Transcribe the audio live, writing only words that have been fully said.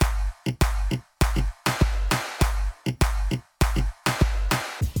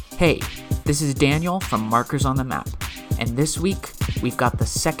Hey, this is Daniel from Markers on the Map, and this week we've got the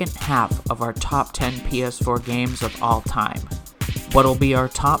second half of our top 10 PS4 games of all time. What'll be our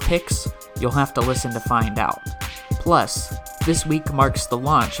top picks? You'll have to listen to find out. Plus, this week marks the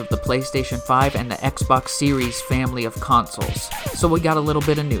launch of the PlayStation 5 and the Xbox Series family of consoles, so we got a little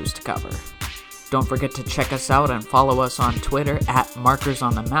bit of news to cover. Don't forget to check us out and follow us on Twitter at Markers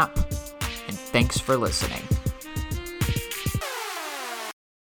on the Map, and thanks for listening.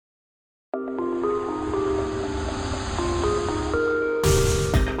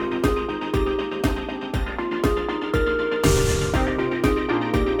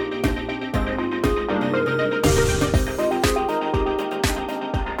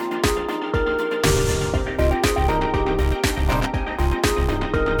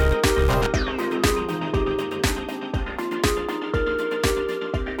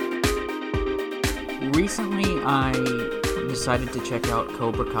 Recently, I decided to check out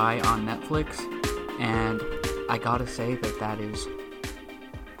Cobra Kai on Netflix, and I gotta say that is,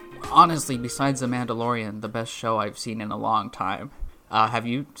 honestly, besides The Mandalorian, the best show I've seen in a long time. Have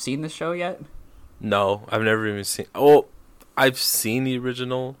you seen this show yet? No, I've never even seen... Oh, I've seen the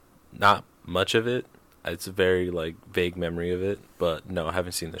original, not much of it. It's a very, vague memory of it, but no, I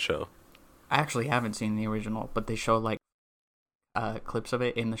haven't seen the show. I actually haven't seen the original, but they show, clips of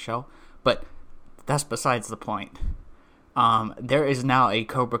it in the show, but... that's besides the point. There is now a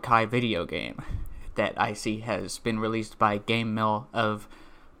Cobra Kai video game that I see has been released by Game Mill of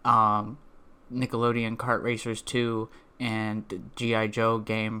Nickelodeon Kart Racers 2 and G.I. Joe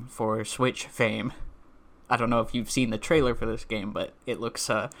game for Switch fame. I don't know if you've seen the trailer for this game, but it looks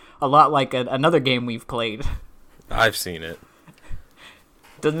a lot like another game we've played. I've seen it.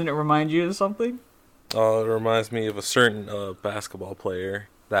 Doesn't it remind you of something? It reminds me of a certain basketball player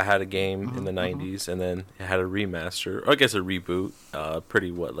that had a game in the 90s, and then it had a remaster, or I guess a reboot,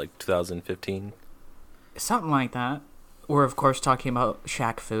 2015? Something like that. We're, of course, talking about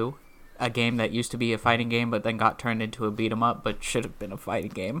Shaq Fu, a game that used to be a fighting game, but then got turned into a beat-em-up, but should have been a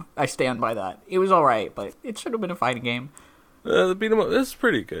fighting game. I stand by that. It was alright, but it should have been a fighting game. The beat-em-up is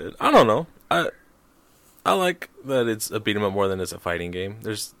pretty good. I don't know. I like that it's a beat-em-up more than it's a fighting game.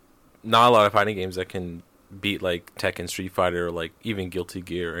 There's not a lot of fighting games that can beat Tekken, Street Fighter, or even Guilty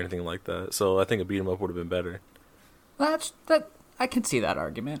Gear or anything like that. So I think a beat 'em up would have been better. That I can see that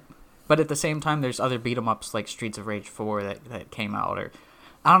argument, but at the same time, there's other beat 'em ups like Streets of Rage 4 that came out, or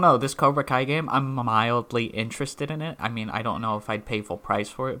I don't know. This Cobra Kai game, I'm mildly interested in it. I mean, I don't know if I'd pay full price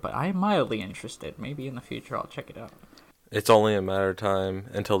for it, but I'm mildly interested. Maybe in the future I'll check it out. It's only a matter of time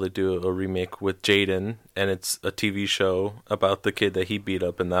until they do a remake with Jaden, and it's a TV show about the kid that he beat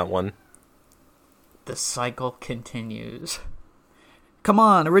up in that one. The cycle continues. Come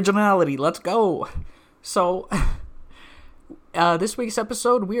on, originality, let's go! So, this week's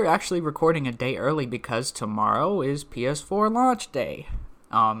episode, we are actually recording a day early because tomorrow is PS4 launch day.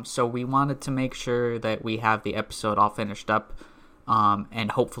 So we wanted to make sure that we have the episode all finished up,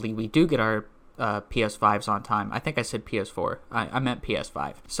 and hopefully we do get our PS5s on time. I think I said PS4. I meant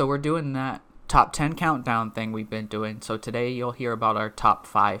PS5. So we're doing that top 10 countdown thing we've been doing. So today you'll hear about our top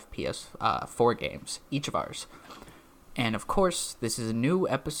 5 PS4 games, each of ours. And of course, this is a new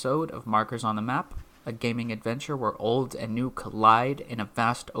episode of Markers on the Map, a gaming adventure where old and new collide in a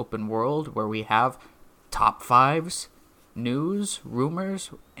vast open world where we have top 5s, news, rumors,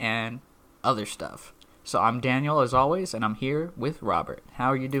 and other stuff. So I'm Daniel as always, and I'm here with Robert. How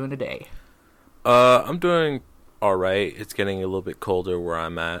are you doing today? I'm doing alright. It's getting a little bit colder where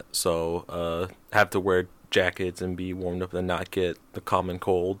I'm at, so have to wear jackets and be warmed up and not get the common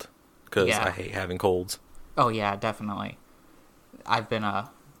cold, because I hate having colds. Oh yeah, definitely. I've been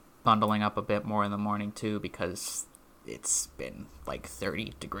bundling up a bit more in the morning too, because it's been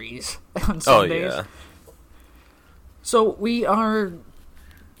 30 degrees on some days. Yeah. So we are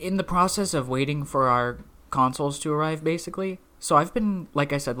in the process of waiting for our consoles to arrive, basically. So I've been,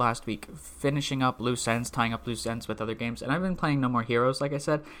 like I said last week, finishing up loose ends, tying up loose ends with other games, and I've been playing No More Heroes, like I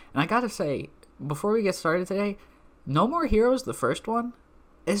said. And I gotta say, before we get started today, No More Heroes, the first one,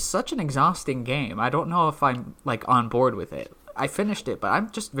 is such an exhausting game. I don't know if I'm, on board with it. I finished it, but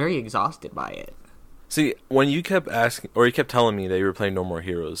I'm just very exhausted by it. See, when you kept asking, or you kept telling me that you were playing No More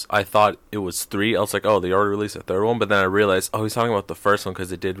Heroes, I thought it was 3. I was like, oh, they already released a third one, but then I realized, oh, he's talking about the first one, because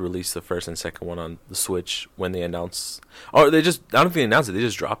they did release the first and second one on the Switch when they announced, or I don't think they announced it, they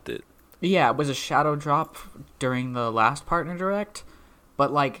just dropped it. Yeah, it was a shadow drop during the last Partner Direct,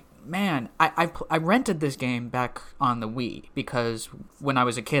 but man, I rented this game back on the Wii, because when I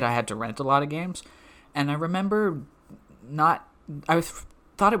was a kid I had to rent a lot of games, and I remember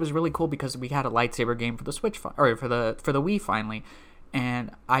thought it was really cool because we had a lightsaber game for the Switch or for the Wii finally,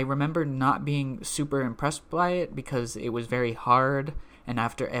 and I remember not being super impressed by it because it was very hard, and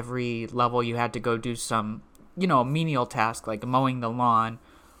after every level you had to go do some, menial task like mowing the lawn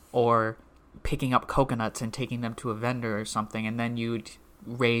or picking up coconuts and taking them to a vendor or something, and then you'd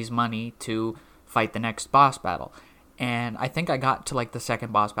raise money to fight the next boss battle. And I think I got to like the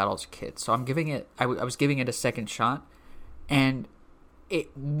second boss battle as a kid, so I was giving it a second shot, and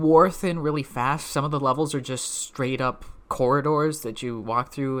it wore thin really fast. Some of the levels are just straight up corridors that you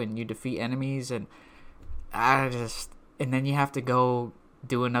walk through and you defeat enemies, and and then you have to go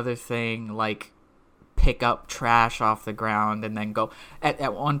do another thing like pick up trash off the ground and then go.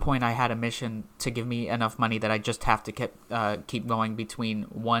 At one point I had a mission to give me enough money that I just have to keep going between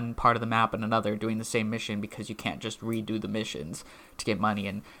one part of the map and another doing the same mission, because you can't just redo the missions to get money.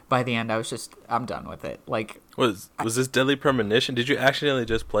 And by the end I'm done with it. Like, was this Deadly Premonition? Did you accidentally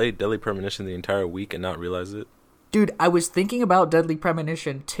just play Deadly Premonition the entire week and not realize it? Dude, I was thinking about Deadly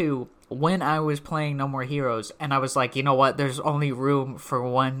Premonition 2 when I was playing No More Heroes, and I was like, you know what, there's only room for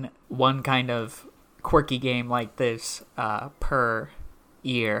one kind of quirky game like this per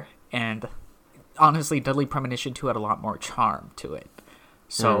year. And honestly, Deadly Premonition 2 had a lot more charm to it.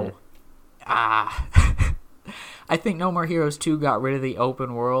 So, I think No More Heroes 2 got rid of the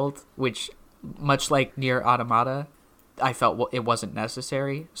open world, which, much like Nier Automata, I felt it wasn't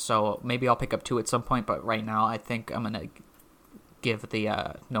necessary. So maybe I'll pick up 2 at some point, but right now I think I'm going to give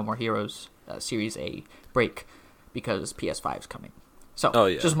the No More Heroes Series a break because PS5 is coming. So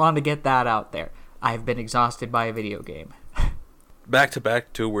just wanted to get that out there. I've been exhausted by a video game.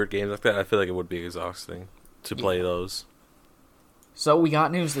 Back-to-back 2 weird games like that, I feel like it would be exhausting to play those. So we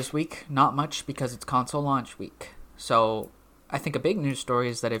got news this week. Not much because it's console launch week. So I think a big news story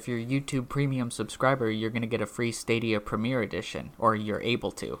is that if you're a YouTube Premium subscriber, you're going to get a free Stadia Premier Edition, or you're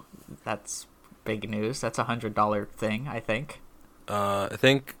able to. That's big news. That's $100 thing, I think. I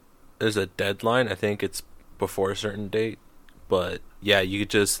think there's a deadline. I think it's before a certain date. But yeah, you could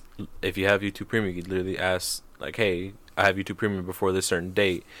just, if you have YouTube Premium, you could literally ask, like, hey, I have YouTube Premium before this certain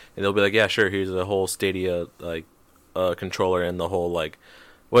date. And they'll be like, yeah, sure, here's the whole Stadia, like, controller and the whole, like,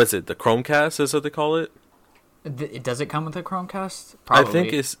 what is it, the Chromecast is what they call it? Does it come with a Chromecast? Probably. I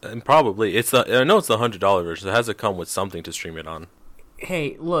think it's, probably. I know it's the $100 version. It has to come with something to stream it on.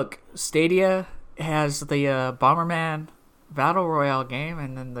 Hey, look, Stadia has the Bomberman Battle Royale game,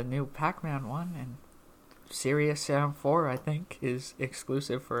 and then the new Pac-Man one, and Serious Sam 4, I think, is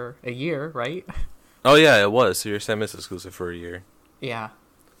exclusive for a year, right? Oh, yeah, it was. Serious Sam is exclusive for a year. Yeah.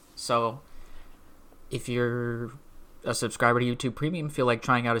 So, if you're a subscriber to YouTube Premium, feel like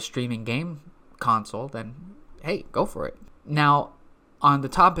trying out a streaming game console, then, hey, go for it. Now, on the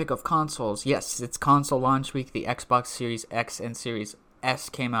topic of consoles, yes, it's console launch week. The Xbox Series X and Series S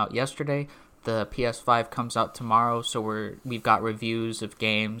came out yesterday. The PS5 comes out tomorrow, so we've got reviews of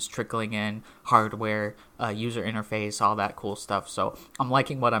games trickling in, hardware, user interface, all that cool stuff. So I'm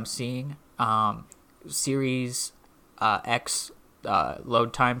liking what I'm seeing. Series X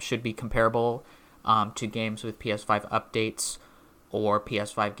load time should be comparable to games with PS5 updates or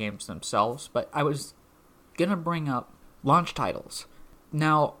PS5 games themselves. But I was going to bring up launch titles.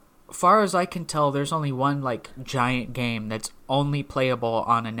 Now, far as I can tell, there's only one like giant game that's only playable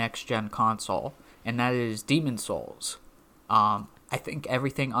on a next-gen console, and that is Demon's Souls. I think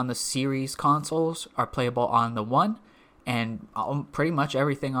everything on the Series consoles are playable on the One, and pretty much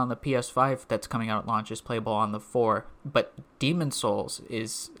everything on the PS5 that's coming out at launch is playable on the 4. But Demon's Souls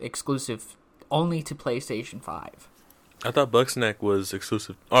is exclusive only to PlayStation 5. I thought Bugsnax was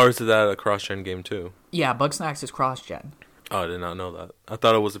exclusive. Or is that a cross-gen game too? Yeah, Bugsnax is cross-gen. Oh, I did not know that. I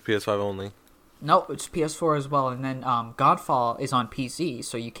thought it was a PS5 only. Nope, it's PS4 as well. And then Godfall is on PC,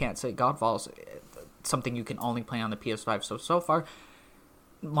 so you can't say Godfall is something you can only play on the PS5. So far,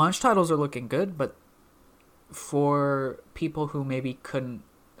 launch titles are looking good, but for people who maybe couldn't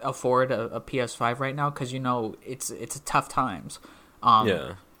afford a PS5 right now, because, it's a tough times,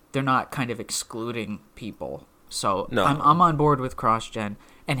 they're not kind of excluding people. So no. I'm on board with cross-gen.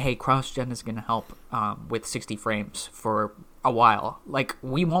 And hey, cross-gen is going to help with 60 frames for a while. Like,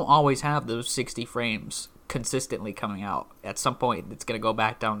 we won't always have those 60 frames consistently coming out. At some point, it's going to go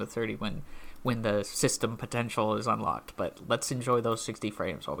back down to 30 when the system potential is unlocked. But let's enjoy those 60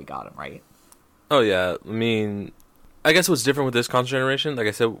 frames while we got them, right? Oh, yeah. I mean, I guess what's different with this console generation, like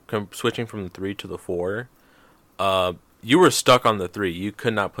I said, switching from the 3 to the 4, you were stuck on the 3. You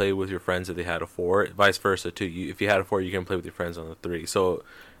could not play with your friends if they had a 4. Vice versa, too. If you had a 4, you can play with your friends on the 3. So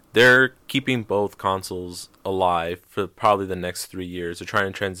they're keeping both consoles alive for probably the next 3 years. They're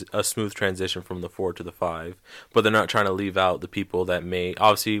trying to a smooth transition from the 4 to the 5. But they're not trying to leave out the people that may...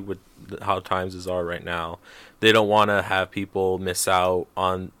 Obviously, with how times are right now. They don't want to have people miss out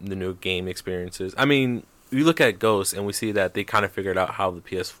on the new game experiences. I mean, we look at Ghost and we see that they kind of figured out how the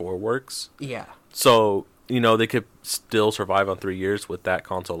PS4 works. Yeah. So, they could still survive on 3 years with that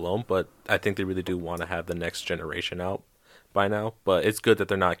console alone, but I think they really do want to have the next generation out by now. But it's good that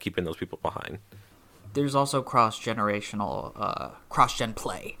they're not keeping those people behind. There's also cross-generational, cross-gen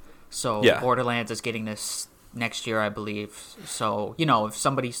play. So Yeah. Borderlands is getting this next year, I believe. So, if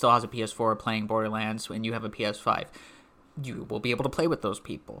somebody still has a PS4 playing Borderlands and you have a PS5, you will be able to play with those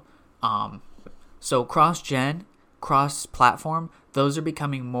people. So cross-gen, cross-platform, those are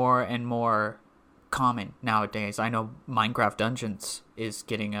becoming more and more common nowadays. I know Minecraft Dungeons is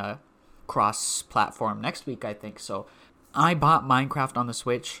getting a cross-platform next week, I think. So I bought Minecraft on the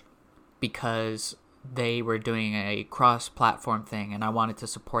Switch because they were doing a cross-platform thing, and I wanted to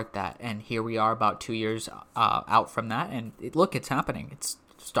support that. And here we are about 2 years out from that, and look, it's happening. It's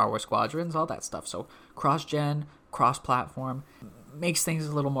Star Wars Squadrons, all that stuff. So cross-gen, cross-platform makes things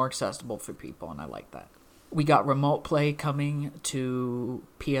a little more accessible for people, and I like that. We got remote play coming to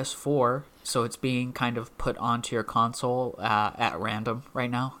PS4, so it's being kind of put onto your console at random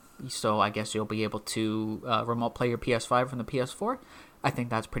right now. So I guess you'll be able to remote play your PS5 from the PS4. I think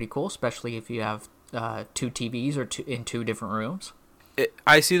that's pretty cool, especially if you have two TVs or in two different rooms.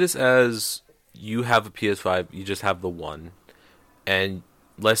 I see this as you have a PS5, you just have the one, and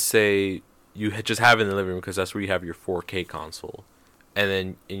let's say you just have it in the living room because that's where you have your 4K console. And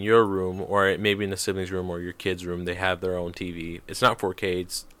then in your room, or maybe in the siblings' room or your kid's room, they have their own TV. It's not 4K,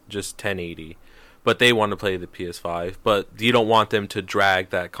 it's just 1080. But they want to play the PS5. But you don't want them to drag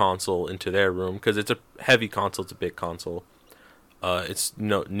that console into their room because it's a heavy console, it's a big console. It's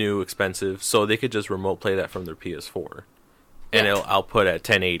new, expensive. So they could just remote play that from their PS4. And it'll output at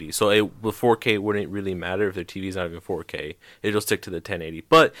 1080. So the 4K wouldn't really matter if their TV's not even 4K. It'll stick to the 1080.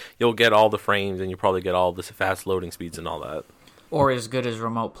 But you'll get all the frames and you'll probably get all the fast loading speeds and all that. Or as good as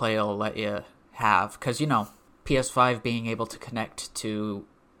remote play will let you have. Because, PS5 being able to connect to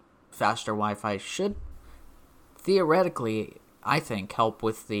faster Wi-Fi should theoretically, I think, help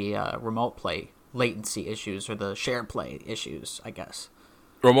with the remote play latency issues or the share play issues, I guess.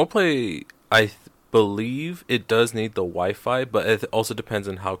 Remote play, I believe it does need the Wi-Fi, but it also depends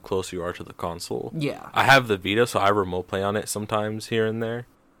on how close you are to the console. Yeah. I have the Vita, so I remote play on it sometimes here and there.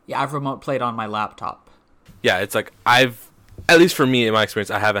 Yeah, I've remote played on my laptop. Yeah, it's like at least for me, in my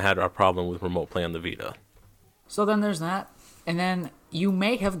experience, I haven't had a problem with remote play on the Vita. So then there's that. And then you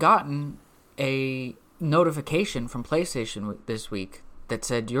may have gotten a notification from PlayStation this week that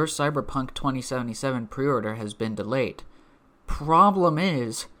said your Cyberpunk 2077 pre-order has been delayed. Problem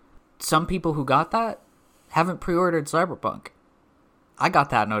is, some people who got that haven't pre-ordered Cyberpunk. I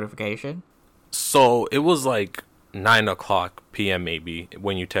got that notification. So it was like 9:00 p.m. maybe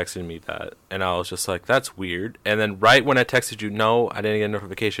when you texted me that, and I was just like, that's weird. And then right when I texted you, no, I didn't get a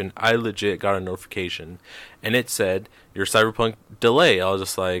notification, I legit got a notification and it said your Cyberpunk delay. I was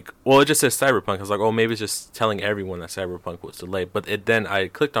just like, well, it just says Cyberpunk. I was like, oh, maybe it's just telling everyone that Cyberpunk was delayed. But then I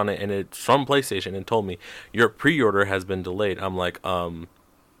clicked on it and it's from PlayStation and told me your pre-order has been delayed. I'm like,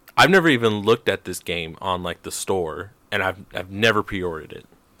 I've never even looked at this game on like the store, and I've never pre-ordered it.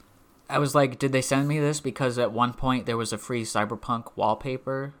 I was like, did they send me this because at one point there was a free Cyberpunk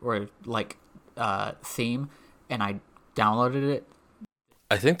wallpaper or like theme, and I downloaded it?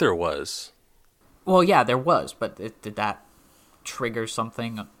 I think there was. Well, yeah, there was, but did that trigger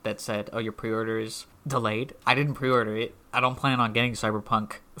something that said, oh, your pre-order is delayed? I didn't pre-order it. I don't plan on getting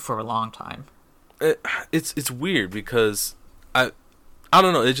Cyberpunk for a long time. It's weird because I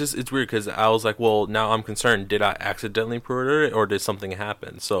don't know. It's weird because I was like, well, now I'm concerned. Did I accidentally pre-order it or did something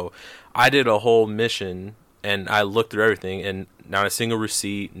happen? So I did a whole mission and I looked through everything and not a single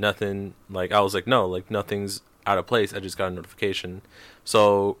receipt, nothing. Like I was like, no, like nothing's out of place. I just got a notification.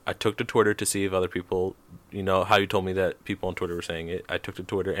 So I took to Twitter to see if other people, how you told me that people on Twitter were saying it. I took to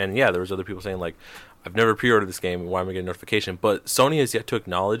Twitter and yeah, there was other people saying like, I've never pre-ordered this game. Why am I getting a notification? But Sony has yet to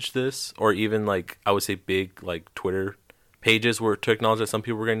acknowledge this, or even like I would say big like Twitter pages were to acknowledge that some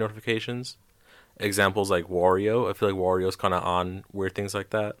people were getting notifications. Examples like Wario. I feel like Wario's kind of on weird things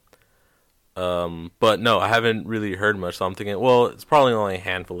like that. But no, I haven't really heard much. So I'm thinking, well, it's probably only a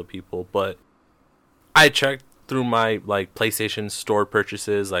handful of people. But I checked through my like PlayStation Store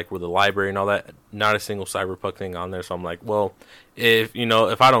purchases, like with the library and all that. Not a single Cyberpunk thing on there. So I'm like, well,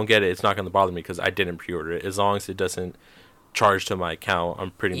 if I don't get it, it's not going to bother me because I didn't pre-order it. As long as it doesn't charge to my account,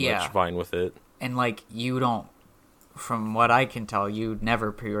 I'm pretty much fine with it. And like you don't. From what I can tell, you never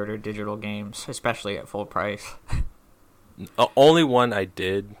pre-order digital games, especially at full price. The only one I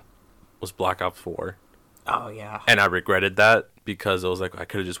did was Black Ops 4. Oh, yeah. And I regretted that because it was like I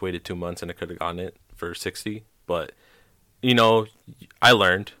could have just waited 2 months and I could have gotten it for 60. But you know, I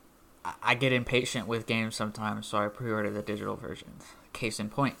learned. I get impatient with games sometimes, so I pre-order the digital versions. Case in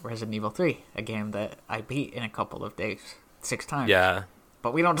point, Resident Evil 3, a game that I beat in a couple of days, 6 times. Yeah.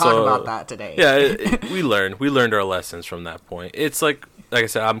 But we don't talk about that today. Yeah, we learned our lessons from that point. It's like I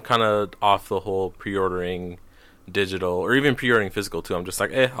said, I'm kind of off the whole pre-ordering digital or even pre-ordering physical too. I'm just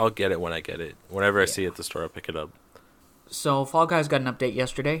like, I'll get it when I get it. Whenever I see it at the store, I'll pick it up. So Fall Guys got an update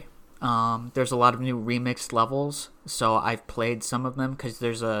yesterday. There's a lot of new remixed levels, so I've played some of them because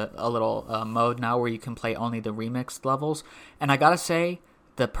there's a little mode now where you can play only the remixed levels. And I gotta say,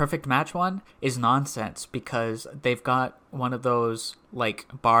 the Perfect Match one is nonsense because they've got one of those like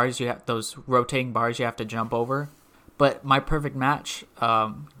bars, those rotating bars you have to jump over. But my Perfect Match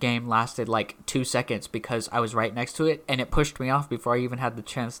game lasted like 2 seconds because I was right next to it and it pushed me off before I even had the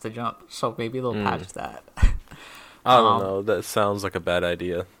chance to jump. So maybe they'll patch that. I don't know. That sounds like a bad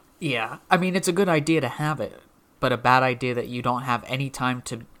idea. Yeah, I mean, it's a good idea to have it, but a bad idea that you don't have any time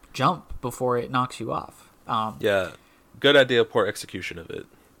to jump before it knocks you off. Yeah, good idea, poor execution of it.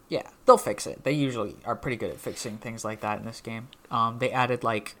 Yeah, they'll fix it. They usually are pretty good at fixing things like that in this game. They added,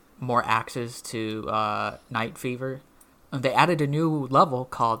 like, more axes to Night Fever. And they added a new level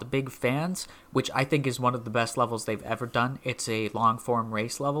called Big Fans, which I think is one of the best levels they've ever done. It's a long-form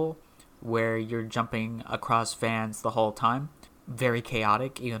race level where you're jumping across fans the whole time. Very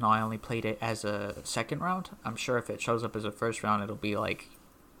chaotic, even though I only played it as a second round. I'm sure if it shows up as a first round, it'll be, like,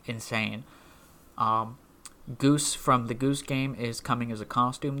 insane. Goose from the Goose Game is coming as a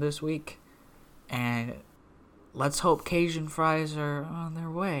costume this week. And let's hope Cajun fries are on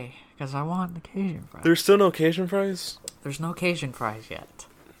their way, because I want the Cajun fries. There's still no Cajun fries? There's no Cajun fries yet.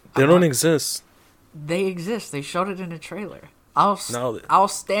 They don't exist. They exist. They showed it in a trailer. I'll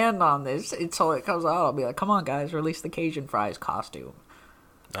stand on this until it comes out. I'll be like, come on, guys, release the Cajun fries costume.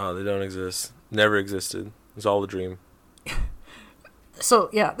 Oh, they don't exist. Never existed. It's all a dream. So,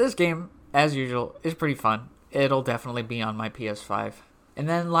 yeah, this game, as usual, is pretty fun. It'll definitely be on my PS5. And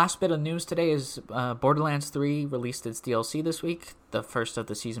then last bit of news today is Borderlands 3 released its DLC this week, the first of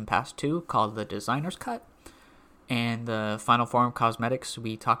the Season Pass 2, called the Designer's Cut. And the Final Form cosmetics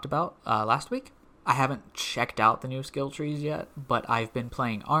we talked about last week. I haven't checked out the new skill trees yet, but I've been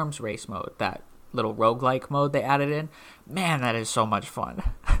playing Arms Race mode, that little roguelike mode they added in. Man, that is so much fun.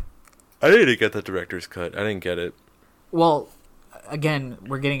 I didn't get the director's cut. I didn't get it. Well, again,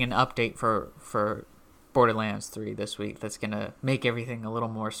 we're getting an update for Borderlands 3 this week that's going to make everything a little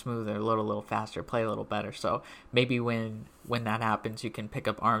more smoother, a little faster, play a little better. So maybe when that happens, you can pick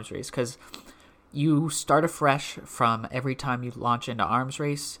up Arms Race, because you start afresh from every time you launch into Arms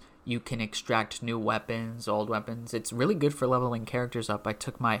Race. You can extract new weapons, old weapons. It's really good for leveling characters up. I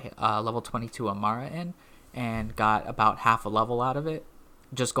took my level 22 Amara in and got about half a level out of it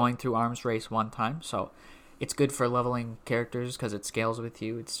just going through Arms Race one time. So it's good for leveling characters because it scales with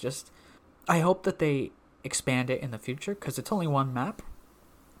you. It's just, I hope that they expand it in the future because it's only one map.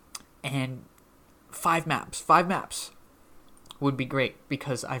 And 5 maps would be great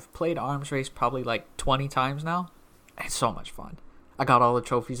because I've played Arms Race probably like 20 times now. It's so much fun. I got all the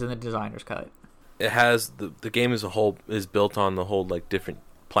trophies in the Designer's Cut. It has the game as a whole is built on the whole like different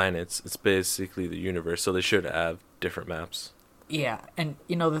planets. It's basically the universe, so they should have different maps. Yeah, and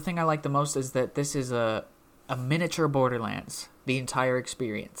you know the thing I like the most is that this is a miniature Borderlands. The entire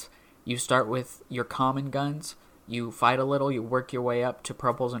experience. You start with your common guns. You fight a little. You work your way up to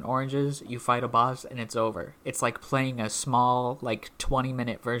purples and oranges. You fight a boss, and it's over. It's like playing a small, like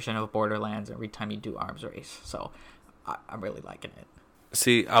 20-minute version of Borderlands every time you do Arms Race. So I'm really liking it.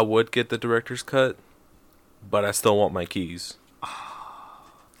 See, I would get the director's cut, but I still want my keys.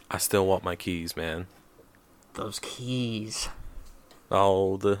 I still want my keys, man. Those keys.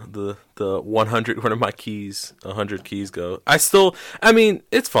 Oh, the 100, where did my keys, 100 keys go? I mean,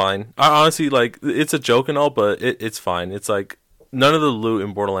 it's fine. I honestly, like, it's a joke and all, but it's fine. It's like, none of the loot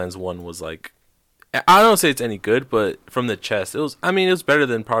in Borderlands 1 was like, I don't say it's any good, but from the chest, it was better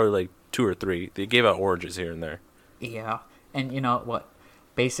than probably like 2 or 3. They gave out oranges here and there. Yeah, and you know what?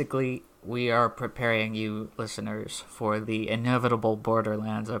 Basically, we are preparing you listeners for the inevitable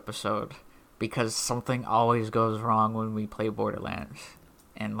Borderlands episode because something always goes wrong when we play Borderlands.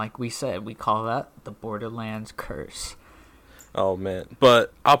 And like we said, we call that the Borderlands curse. Oh, man.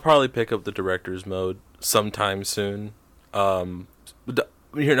 But I'll probably pick up the director's mode sometime soon.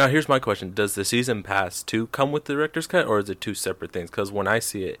 Here's my question. Does the Season Pass 2 come with the director's cut, or is it 2 separate things? Because when I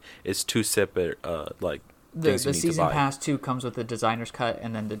see it, it's 2 separate, The Season Pass 2 comes with the Designer's Cut,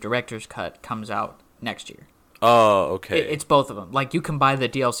 and then the Director's Cut comes out next year. Oh, okay. It's both of them. Like, you can buy the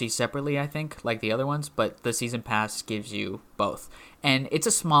DLC separately, I think, like the other ones, but the Season Pass gives you both. And it's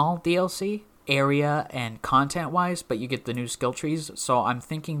a small DLC, area and content-wise, but you get the new skill trees, so I'm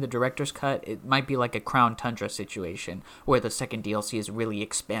thinking the Director's Cut, it might be like a Crown Tundra situation, where the second DLC is really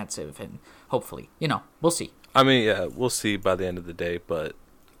expansive, and hopefully, we'll see. I mean, yeah, we'll see by the end of the day, but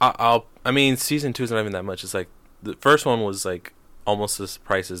I mean, Season 2 is not even that much. It's like, the first one was like almost as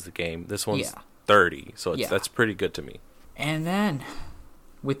price as the game. This one's 30, so that's pretty good to me. And then,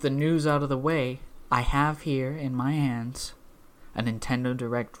 with the news out of the way, I have here in my hands a Nintendo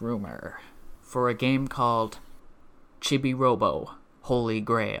Direct rumor for a game called Chibi Robo Holy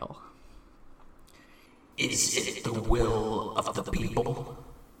Grail. Is it the will of the people?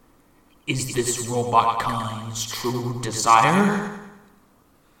 Is this robot kind's true desire?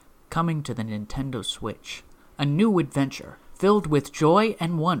 Coming to the Nintendo Switch, a new adventure filled with joy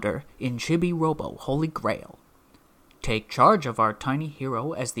and wonder in Chibi Robo Holy Grail. Take charge of our tiny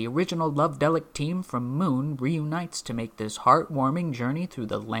hero as the original Lovedelic team from Moon reunites to make this heartwarming journey through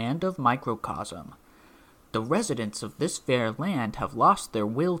the land of Microcosm. The residents of this fair land have lost their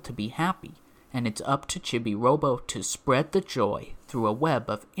will to be happy, and it's up to Chibi Robo to spread the joy through a web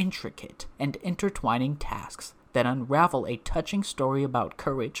of intricate and intertwining tasks that unravel a touching story about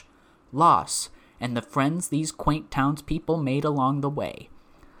courage, loss, and the friends these quaint townspeople made along the way.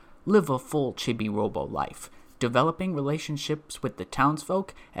 Live a full Chibi Robo life, developing relationships with the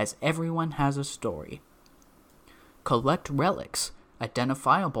townsfolk as everyone has a story. Collect relics,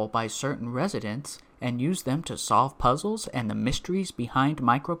 identifiable by certain residents, and use them to solve puzzles and the mysteries behind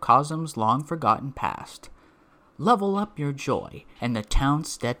Microcosm's long-forgotten past. Level up your joy and the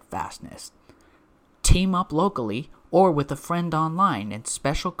town's steadfastness. Team up locally or with a friend online in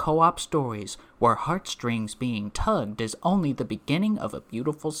special co-op stories where heartstrings being tugged is only the beginning of a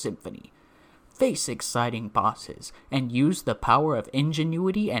beautiful symphony. Face exciting bosses and use the power of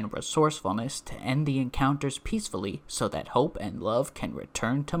ingenuity and resourcefulness to end the encounters peacefully so that hope and love can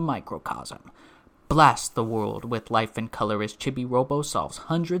return to Microcosm. Blast the world with life and color as Chibi Robo solves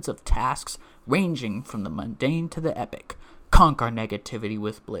hundreds of tasks ranging from the mundane to the epic. Conquer negativity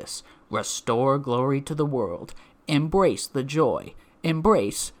with bliss. Restore glory to the world. Embrace the joy.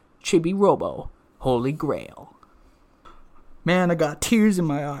 Embrace Chibi Robo Holy Grail. Man, I got tears in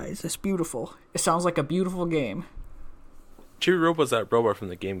my eyes. It's beautiful. It sounds like a beautiful game. Chibi Robo's that robot from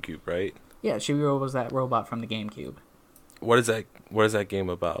the GameCube, right? Yeah, Chibi Robo's that robot from the GameCube. What is that game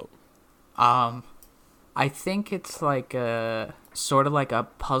about? I think it's like a sort of like a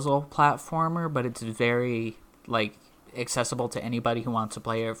puzzle platformer, but it's very like accessible to anybody who wants to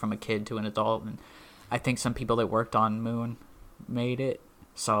play it, from a kid to an adult. And I think some people that worked on Moon made it,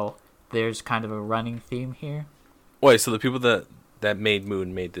 so there's kind of a running theme here. Wait, so the people that made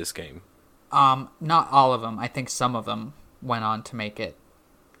Moon made this game? Not all of them. I think some of them went on to make it.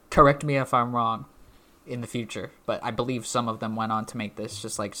 Correct me if I'm wrong in the future, but I believe some of them went on to make this,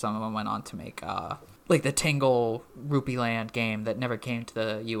 just like some of them went on to make like the Tingle Rupee Land game that never came to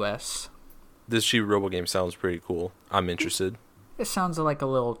the US. This Chibi Robo game sounds pretty cool. I'm interested. It sounds like a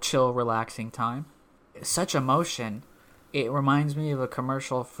little chill, relaxing time. Such emotion. It reminds me of a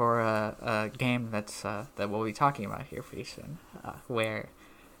commercial for a game that we'll be talking about here pretty soon, where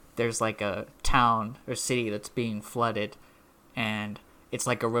there's like a town or city that's being flooded, and it's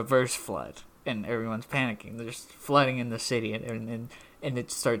like a reverse flood, and everyone's panicking. There's flooding in the city, and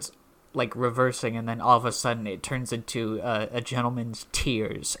it starts like reversing, and then all of a sudden it turns into a gentleman's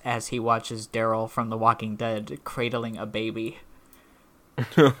tears as he watches Daryl from The Walking Dead cradling a baby.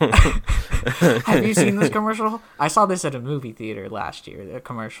 Have you seen this commercial? I saw this at a movie theater last year, a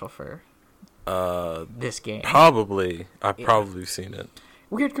commercial for this game. Probably. I've probably seen it.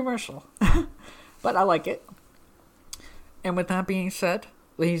 Weird commercial. But I like it. And with that being said,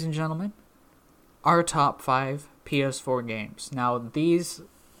 ladies and gentlemen, our top 5 PS4 games. Now, these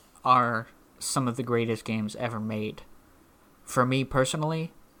are some of the greatest games ever made. For me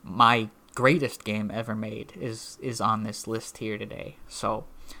personally, my greatest game ever made is on this list here today. So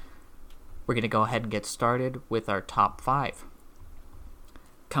we're going to go ahead and get started with our top 5.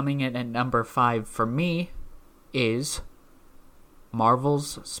 Coming in at number 5 for me is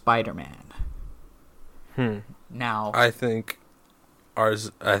Marvel's Spider-Man. Now, I think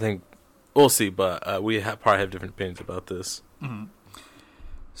we'll see, but we probably have different opinions about this. Mm-hmm.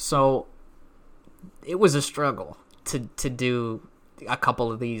 So it was a struggle to do a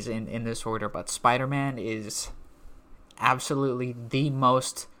couple of these in this order, but Spider-Man is absolutely the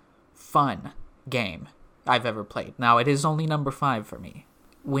most fun game I've ever played. Now, it is only number 5 for me.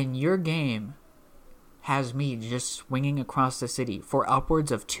 When your game has me just swinging across the city for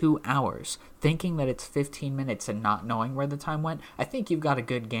upwards of 2 hours, thinking that it's 15 minutes and not knowing where the time went, I think you've got a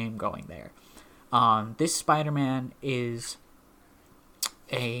good game going there. This Spider-Man is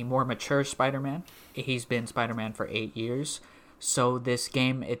a more mature Spider-Man. He's been Spider-Man for 8 years. So this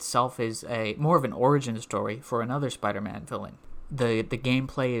game itself is a more of an origin story for another Spider-Man villain. The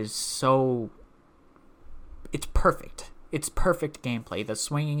gameplay is it's perfect. It's perfect gameplay. The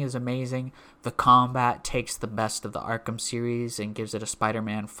swinging is amazing. The combat takes the best of the Arkham series and gives it a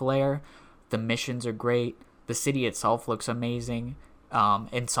Spider-Man flair. The missions are great. The city itself looks amazing.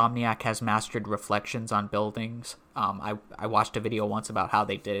 Insomniac has mastered reflections on buildings. I watched a video once about how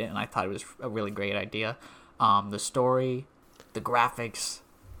they did it, and I thought it was a really great idea. The story, the graphics.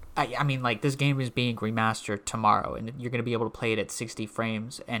 I mean, like, this game is being remastered tomorrow, and you're going to be able to play it at 60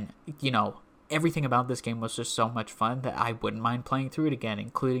 frames, and, everything about this game was just so much fun that I wouldn't mind playing through it again,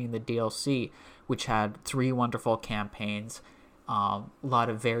 including the DLC, which had 3 wonderful campaigns, a lot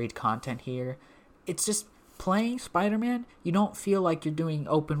of varied content here. It's just playing Spider-Man, you don't feel like you're doing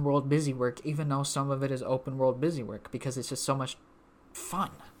open world busy work, even though some of it is open world busy work, because it's just so much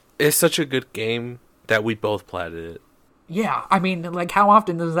fun. It's such a good game that we both platted it. Yeah, I mean, like, how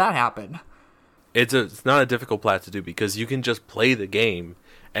often does that happen? It's not a difficult plat to do because you can just play the game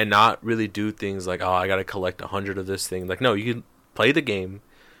and not really do things like, I gotta collect 100 of this thing. Like, no, you can play the game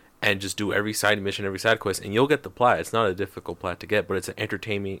and just do every side mission, every side quest, and you'll get the plat. It's not a difficult plat to get, but it's an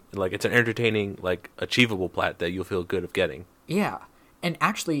entertaining, achievable plat that you'll feel good of getting. Yeah, and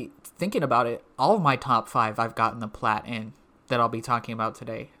actually, thinking about it, all of my top 5 I've gotten the plat in that I'll be talking about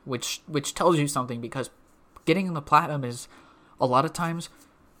today, which tells you something, because getting the platinum is a lot of times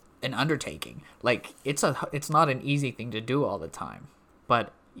an undertaking. Like, it's not an easy thing to do all the time,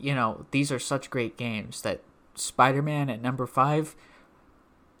 but these are such great games that Spider-Man at number 5,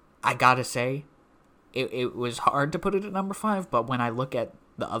 I gotta say, it was hard to put it at number 5, but when I look at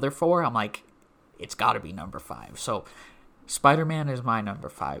the other 4, I'm like, it's gotta be number 5. So Spider-Man is my number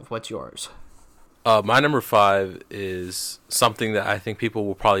 5. What's yours? My number 5 is something that I think people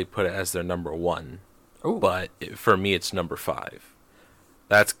will probably put it as their number 1. Ooh. But for me, it's number 5.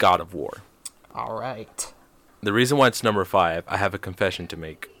 That's God of War. All right. The reason why it's number 5, I have a confession to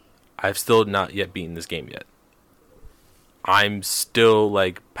make. I've still not yet beaten this game yet. I'm still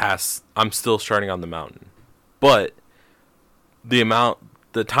I'm still starting on the mountain. But the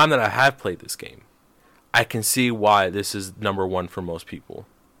time that I have played this game, I can see why this is number 1 for most people.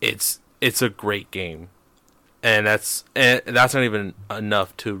 It's a great game. And that's not even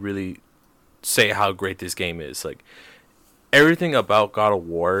enough to really say how great this game is. Like, everything about God of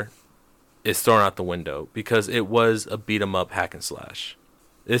War is thrown out the window because it was a beat 'em up hack and slash.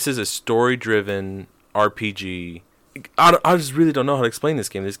 This is a story driven RPG. I just really don't know how to explain this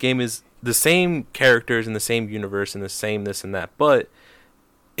game. This game is the same characters in the same universe and the same this and that, but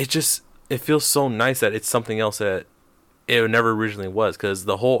it feels so nice that it's something else that it never originally was, because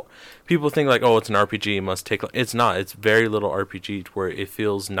people think like, it's an RPG, it must take. It's not. It's very little RPG where it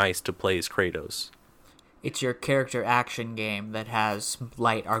feels nice to play as Kratos. It's your character action game that has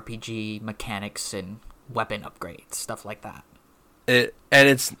light RPG mechanics and weapon upgrades, stuff like that.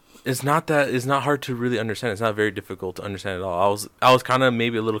 It's not hard to really understand. It's not very difficult to understand at all. I was kind of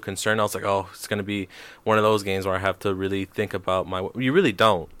maybe a little concerned. I was like, it's gonna be one of those games where I have to really think about you really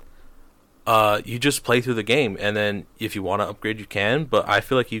don't. You just play through the game, and then if you want to upgrade, you can. But I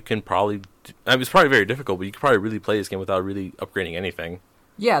feel like you can probably. It's probably very difficult, but you can probably really play this game without really upgrading anything.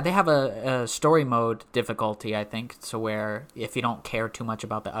 Yeah, they have a story mode difficulty, I think, so where if you don't care too much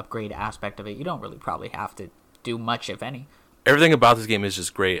about the upgrade aspect of it, you don't really probably have to do much, if any. Everything about this game is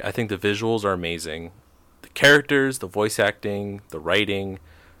just great. I think the visuals are amazing. The characters, the voice acting, the writing,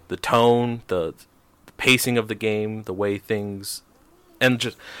 the tone, the pacing of the game, the way things... And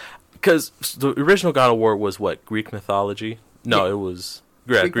just... Because the original God of War was what? Greek mythology? No, yeah. It was...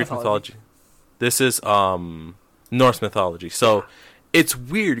 Yeah, Greek mythology. This is Norse mythology. So... Yeah. It's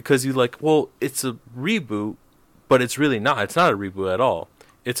weird because you're like, it's a reboot, but it's really not. It's not a reboot at all.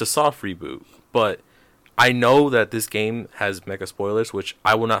 It's a soft reboot. But I know that this game has mega spoilers, which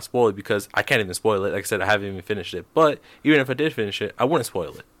I will not spoil it because I can't even spoil it. Like I said, I haven't even finished it. But even if I did finish it, I wouldn't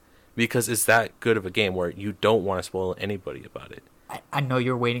spoil it because it's that good of a game where you don't want to spoil anybody about it. I know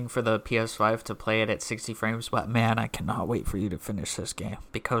you're waiting for the PS5 to play it at 60 frames, but man, I cannot wait for you to finish this game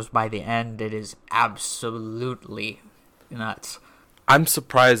because by the end, it is absolutely nuts. I'm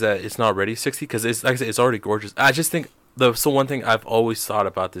surprised that it's not already 60 because it's like I said, it's already gorgeous. I just think one thing I've always thought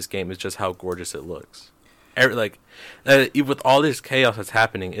about this game is just how gorgeous it looks. With all this chaos that's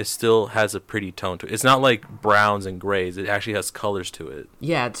happening, it still has a pretty tone to it. It's not like browns and grays. It actually has colors to it.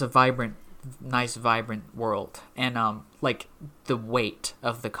 Yeah, it's a vibrant nice vibrant world, and like the weight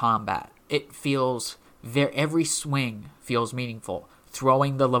of the combat, it feels every swing feels meaningful.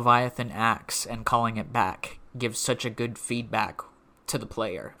 Throwing the Leviathan axe and calling it back gives such a good feedback to the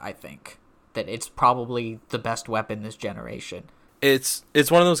player. I think that it's probably the best weapon this generation. It's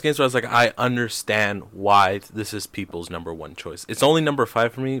one of those games where I was like, I understand why this is people's number one choice. It's only number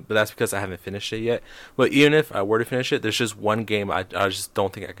 5 for me, but that's because I haven't finished it yet. But even if I were to finish it, there's just one game I just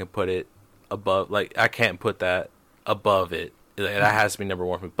don't think I can put it above. Like, I can't put that above it. That has to be number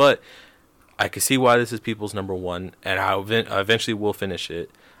 1 for me. But I can see why this is people's number 1, and I eventually will finish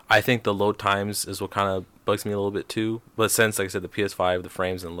it. I think the load times is what kind of bugs me a little bit too. But since, like I said, the PS5, the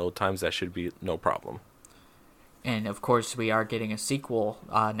frames and load times, that should be no problem. And of course, we are getting a sequel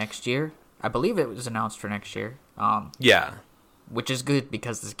next year. I believe it was announced for next year. Yeah. Which is good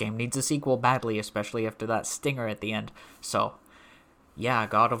because this game needs a sequel badly, especially after that stinger at the end. So, yeah,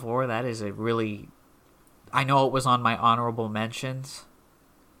 God of War, that is a really... I know it was on my honorable mentions.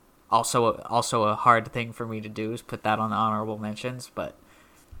 Also a hard thing for me to do is put that on the honorable mentions, but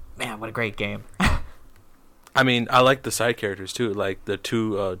man, what a great game. I mean, I like the side characters too, like the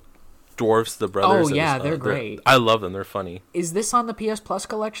two dwarves, the brothers. Oh yeah, they're great. I love them. They're funny. Is this on the PS Plus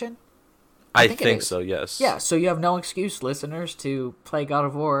collection? I think so, yes. Yeah, so you have no excuse, listeners, to play God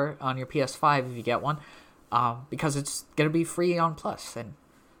of War on your PS5 if you get one, because it's going to be free on Plus. And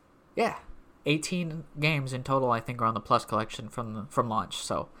yeah, 18 games in total, I think, are on the Plus collection from launch.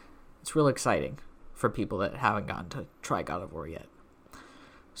 So it's real exciting for people that haven't gotten to try God of War yet.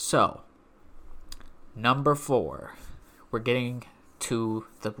 So, number 4. We're getting to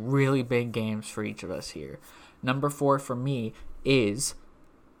the really big games for each of us here. Number 4 for me is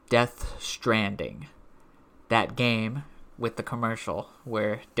Death Stranding. That game with the commercial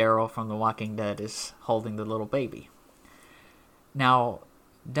where Daryl from The Walking Dead is holding the little baby. Now,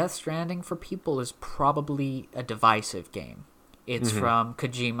 Death Stranding for people is probably a divisive game. It's from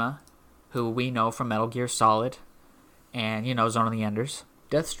Kojima, who we know from Metal Gear Solid and, Zone of the Enders.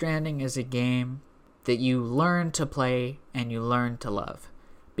 Death Stranding is a game that you learn to play and you learn to love.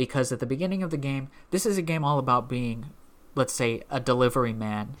 Because at the beginning of the game, this is a game all about being, let's say, a delivery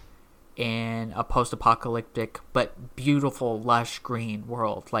man in a post-apocalyptic but beautiful, lush green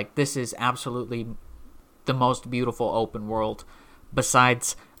world. Like, this is absolutely the most beautiful open world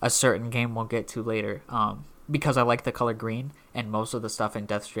besides a certain game we'll get to later. Because I like the color green, and most of the stuff in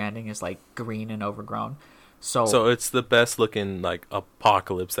Death Stranding is like green and overgrown. So it's the best looking like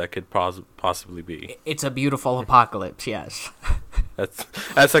apocalypse that could possibly be. It's a beautiful apocalypse, yes.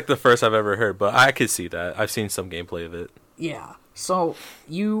 That's like the first I've ever heard, but I could see that. I've seen some gameplay of it. Yeah. So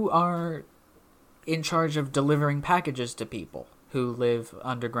you are in charge of delivering packages to people who live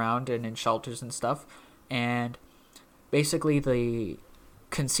underground and in shelters and stuff. And basically the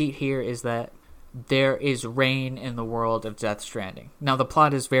conceit here is that there is rain in the world of Death Stranding. Now, the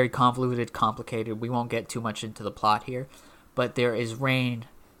plot is very convoluted, complicated. We won't get too much into the plot here. But there is rain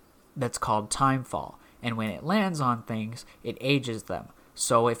that's called Timefall. And when it lands on things, it ages them.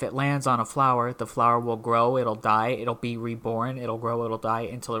 So if it lands on a flower, the flower will grow, it'll die, it'll be reborn, it'll grow, it'll die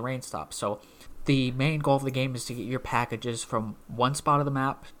until the rain stops. So the main goal of the game is to get your packages from one spot of the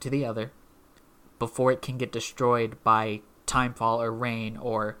map to the other before it can get destroyed by timefall or rain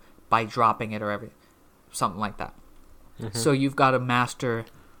or by dropping it or something like that. So you've got to master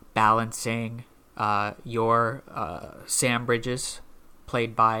balancing your Sam Bridges,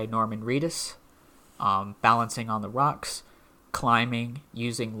 played by Norman Reedus, balancing on the rocks, climbing,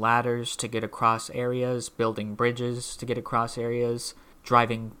 using ladders to get across areas, building bridges to get across areas,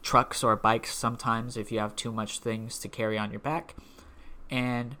 driving trucks or bikes sometimes if you have too much things to carry on your back.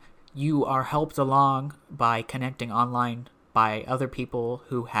 And you are helped along by connecting online by other people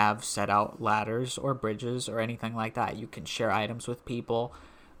who have set out ladders or bridges or anything like that. You can share items with people.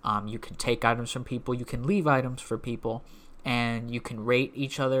 You can take items from people. You can leave items for people. And you can rate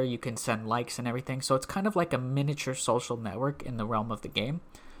each other. You can send likes and everything. So it's kind of like a miniature social network in the realm of the game.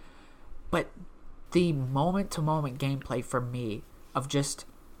 But the moment-to-moment gameplay for me of just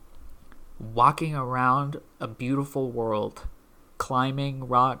walking around a beautiful world, climbing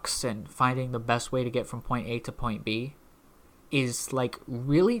rocks and finding the best way to get from point A to point B is like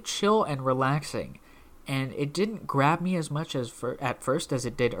really chill and relaxing. And it didn't grab me as much as at first as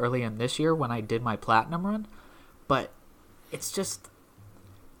it did early in this year when I did my platinum run. But it's just,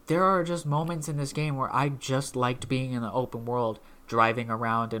 there are just moments in this game where I just liked being in the open world, driving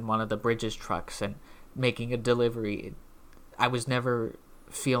around in one of the Bridges trucks and making a delivery. I was never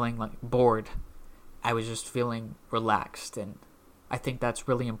feeling like bored. I was just feeling relaxed, and I think that's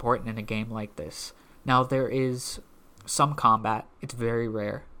really important in a game like this. Now, there is some combat. It's very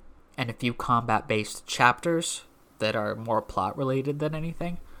rare. and a few combat-based chapters that are more plot-related than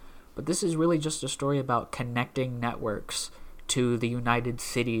anything. But this is really just a story about connecting networks to the United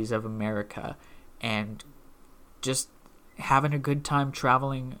Cities of America and just having a good time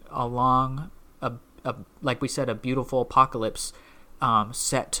traveling along like we said, a beautiful apocalypse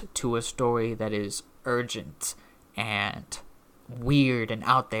set to a story that is urgent and weird and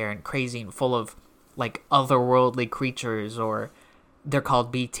out there and crazy and full of like otherworldly creatures, or they're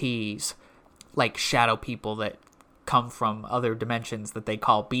called BTs, like shadow people that come from other dimensions that they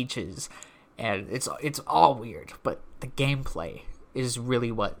call beaches, and it's all weird, but the gameplay is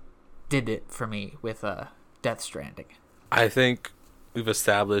really what did it for me with Death Stranding. I think we've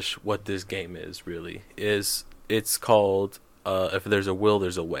established what this game is really. It's called if there's a will,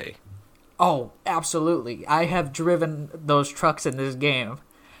 there's a way. Oh, absolutely. I have driven those trucks in this game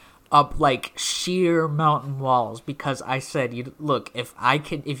up like sheer mountain walls because I said, look,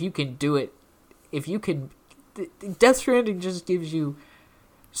 if you can do it, Death Stranding just gives you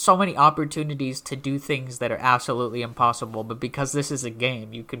so many opportunities to do things that are absolutely impossible, but because this is a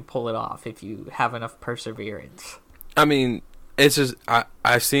game, you can pull it off if you have enough perseverance. I mean, it's just,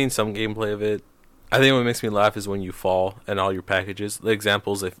 I've seen some gameplay of it. I think what makes me laugh is when you fall and all your packages. The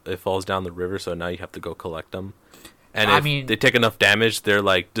examples, it falls down the river, so now you have to go collect them. And if they take enough damage, they're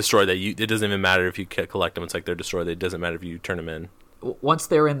like destroyed. It doesn't even matter if you collect them. It's like they're destroyed. It doesn't matter if you turn them in. Once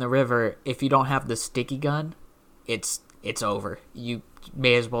they're in the river, if you don't have the sticky gun, it's over. You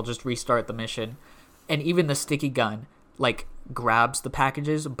may as well just restart the mission. And even the sticky gun, like, grabs the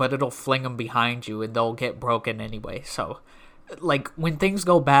packages, but it'll fling them behind you and they'll get broken anyway. So, like, when things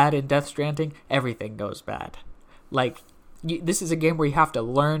go bad in Death Stranding, everything goes bad. Like, this is a game where you have to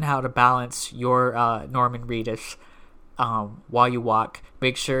learn how to balance your Norman Reedus while you walk.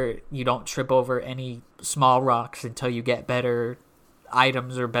 Make sure you don't trip over any small rocks until you get better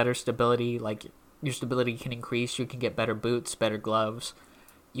items or better stability. Like, your stability can increase. You can get better boots, better gloves.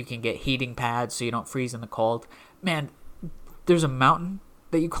 You can get heating pads so you don't freeze in the cold. Man, there's a mountain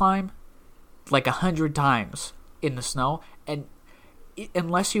that you climb like 100 times in the snow, and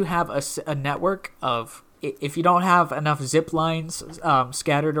unless you have a network of, if you don't have enough zip lines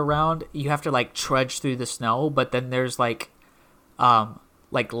scattered around, you have to like trudge through the snow. But then there's like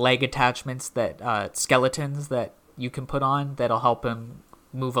leg attachments that skeletons that you can put on that'll help him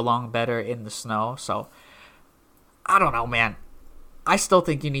move along better in the snow. So I don't know, man. I still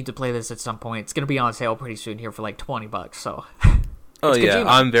think you need to play this at some point. It's gonna be on sale pretty soon here for like $20. So oh yeah, Kojima.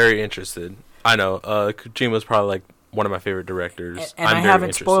 I'm very interested. I know Kojima's probably like one of my favorite directors. And I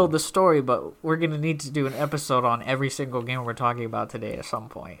haven't spoiled the story, but we're going to need to do an episode on every single game we're talking about today at some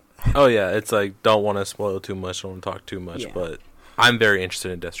point. Oh, yeah. It's like, don't want to spoil too much, don't want to talk too much, but I'm very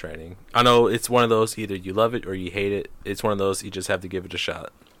interested in Death Stranding. I know it's one of those, either you love it or you hate it. It's one of those, you just have to give it a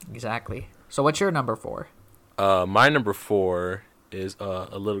shot. Exactly. So what's your number 4? My number 4 is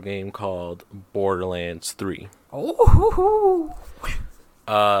a little game called Borderlands 3. Oh,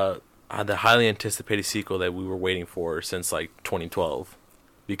 the highly anticipated sequel that we were waiting for since like 2012,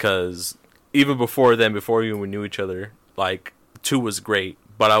 because even before then, before we even knew each other, like 2 was great,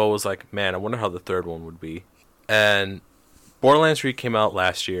 but I was like, man, I wonder how the third one would be. And Borderlands 3 came out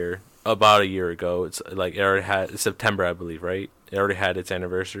last year, about a year ago. It's like, it already had September, I believe, right? It already had its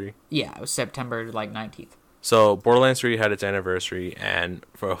anniversary. Yeah, it was September like 19th. So Borderlands 3 had its anniversary, and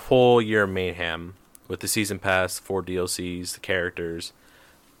for a whole year of mayhem with the season pass, 4 DLCs, the characters.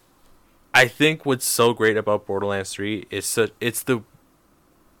 I think what's so great about Borderlands 3 is it's the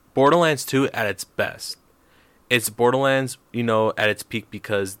Borderlands 2 at its best. It's Borderlands, at its peak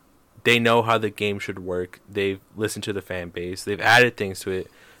because they know how the game should work. They've listened to the fan base. They've added things to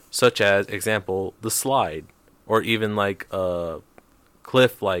it, such as, example, the slide, or even like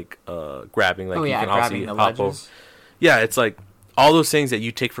cliff grabbing. Like, you can grabbing the hop over. Yeah, it's like all those things that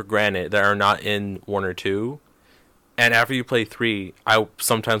you take for granted that are not in 1 or 2. And after you play 3, I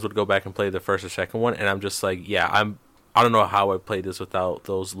sometimes would go back and play the first or second one, and I'm just like, I don't know how I played this without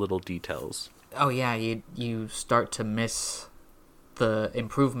those little details. Oh yeah, you start to miss the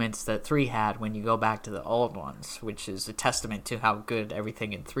improvements that 3 had when you go back to the old ones, which is a testament to how good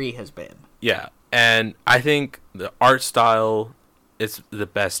everything in 3 has been. Yeah, and I think the art style is the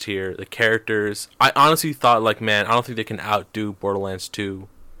best here. The characters, I honestly thought, like, man, I don't think they can outdo Borderlands 2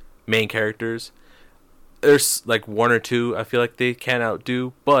 main characters. There's like 1 or 2 I feel like they can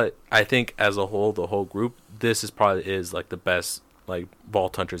outdo, but I think as a whole, the whole group, this is probably like the best like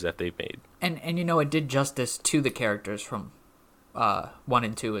Vault Hunters that they've made. And it did justice to the characters from 1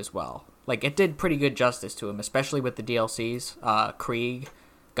 and 2 as well. Like, it did pretty good justice to him, especially with the DLCs. Krieg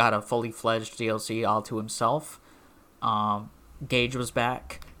got a fully fledged DLC all to himself. Gage was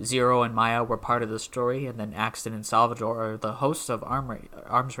back. Zero and Maya were part of the story, and then Axton and Salvador are the hosts of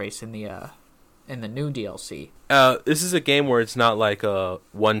Arms Race in the new DLC. This is a game where it's not like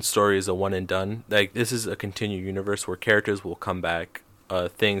one story is a one and done. Like, this is a continued universe where characters will come back.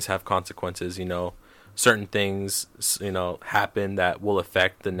 Things have consequences, certain things, happen that will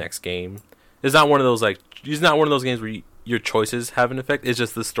affect the next game. It's not one of those games where your choices have an effect. It's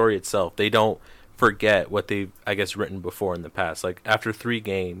just the story itself. They don't forget what they've, I guess, written before in the past. Like, after 3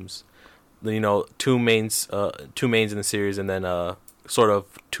 games, two mains in the series, and then sort of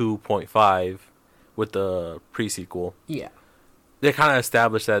 2.5 with the pre-sequel. Yeah. They kind of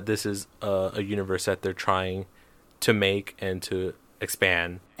established that this is a universe that they're trying to make and to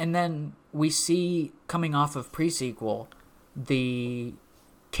expand. And then we see, coming off of pre-sequel, the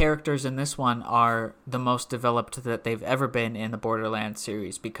characters in this one are the most developed that they've ever been in the Borderlands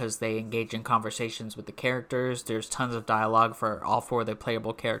series, because they engage in conversations with the characters. There's tons of dialogue for all 4 of the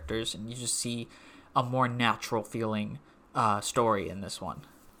playable characters, and you just see a more natural feeling story in this one.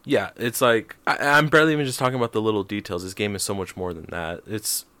 Yeah, it's like, I'm barely even just talking about the little details. This game is so much more than that.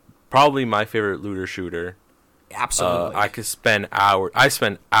 It's probably my favorite looter shooter. Absolutely. I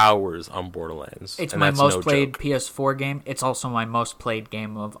spend hours on Borderlands. It's my most played PS4 game. It's also my most played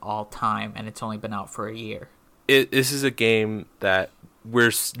game of all time, and it's only been out for a year. This is a game that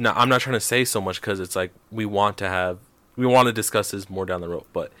I'm not trying to say so much, because it's like we want to discuss this more down the road,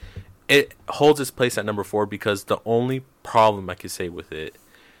 but it holds its place at number 4 because the only problem I could say with it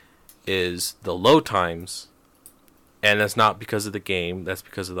is the load times. And that's not because of the game. That's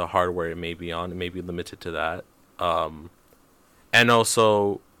because of the hardware it may be on. It may be limited to that. And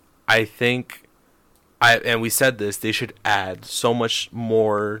also, I think, and we said this, they should add so much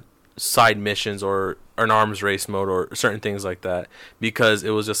more side missions or an arms race mode or certain things like that. Because it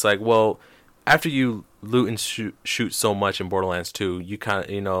was just like, well, after you loot and shoot so much in Borderlands 2, you kind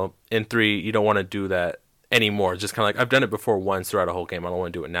of, in 3, you don't want to do that anymore. Just kind of like, I've done it before once throughout a whole game. I don't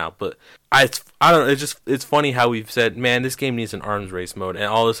want to do it now. But I don't know. It's funny how we've said, man, this game needs an arms race mode, and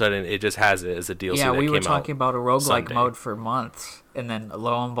all of a sudden it just has it as a DLC. Yeah, that we were came talking out about a roguelike Sunday. mode for months, and then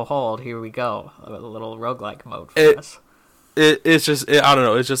lo and behold, here we go, a little roguelike mode for us. It's just, I don't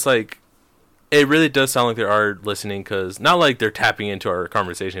know. It's just like, it really does sound like they are listening, because not like they're tapping into our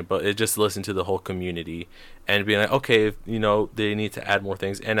conversation, but it just listen to the whole community and being like, okay, if, they need to add more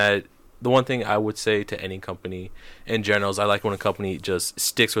things. And the one thing I would say to any company in general is I like when a company just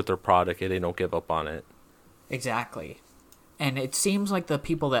sticks with their product and they don't give up on it. Exactly. And it seems like the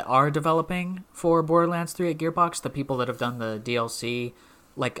people that are developing for Borderlands 3 at Gearbox, the people that have done the DLC,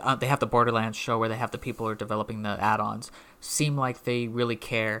 like they have the Borderlands show where they have the people who are developing the add-ons, seem like they really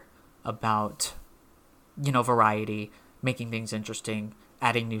care about, variety, making things interesting,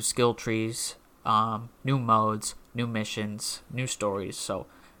 adding new skill trees, new modes, new missions, new stories. So,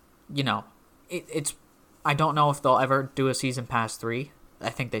 it's. I don't know if they'll ever do a Season Pass 3. I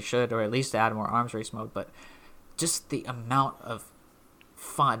think they should, or at least add more arms race mode. But just the amount of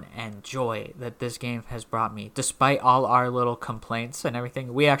fun and joy that this game has brought me, despite all our little complaints and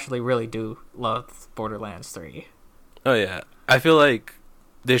everything, we actually really do love Borderlands 3. Oh yeah, I feel like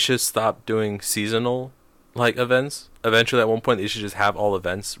they should stop doing seasonal events. Eventually, at one point, they should just have all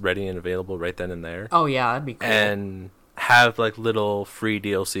events ready and available right then and there. Oh yeah, that'd be cool. And have little free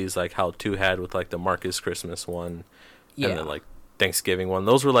DLCs like how 2 had with the Marcus Christmas one, Yeah. and then Thanksgiving one.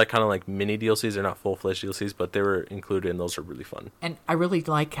 Those were kind of mini DLCs. They're not full-fledged DLCs, but they were included, and those are really fun. And I really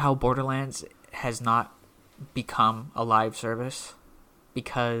like how Borderlands has not become a live service,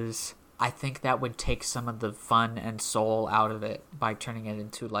 because I think that would take some of the fun and soul out of it by turning it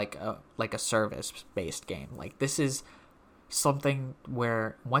into a service-based game. This is something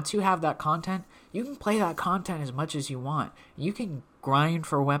where once you have that content, you can play that content as much as you want. You can grind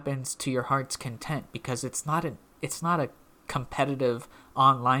for weapons to your heart's content, because it's not a competitive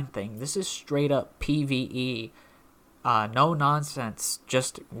online thing. This is straight up PvE. No nonsense.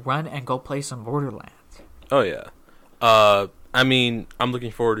 Just run and go play some Borderlands. Oh yeah. I mean, I'm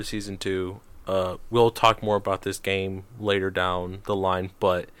looking forward to Season 2. We'll talk more about this game later down the line,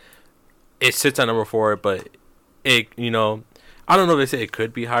 but it sits at number 4, but it, I don't know if they say it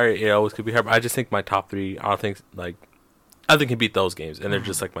could be higher. It always could be higher, but I just think my top 3, I think can beat those games, and they're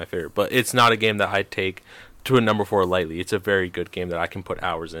just my favorite. But it's not a game that I take to a number 4 lightly. It's a very good game that I can put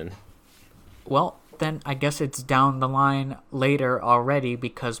hours in. Well, then I guess it's down the line later already,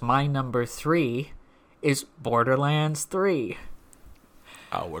 because my number 3 is Borderlands 3.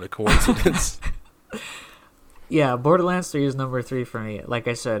 Oh, what a coincidence. Yeah, Borderlands 3 is number 3 for me. Like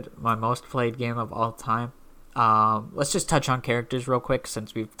I said, my most played game of all time. Let's just touch on characters real quick,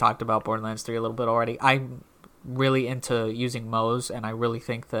 since we've talked about Borderlands 3 a little bit already. I'm really into using Moe's, and I really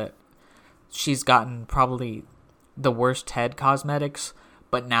think that she's gotten probably the worst head cosmetics,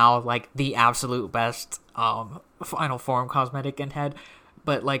 but now like the absolute best final form cosmetic in head.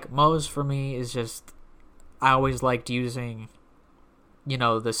 But like Moe's for me is just, I always liked using, the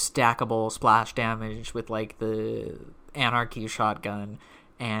stackable splash damage with like the Anarchy shotgun,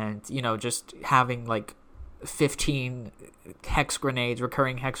 and just having like 15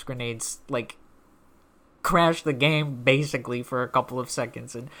 recurring hex grenades, like crash the game basically for a couple of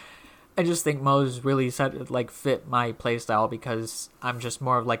seconds. And I just think Moe's really fit my playstyle, because I'm just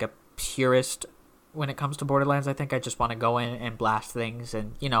more of like a purist when it comes to Borderlands. I think I just want to go in and blast things,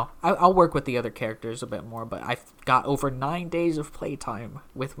 and I'll work with the other characters a bit more, but I've got over 9 days of playtime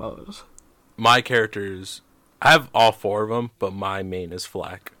with Moe's. My characters, I have all 4 of them, but my main is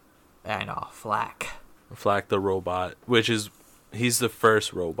Flak. I know, Flak the robot, he's the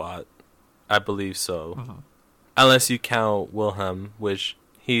first robot, I believe so. Mm-hmm. Unless you count Wilhelm, which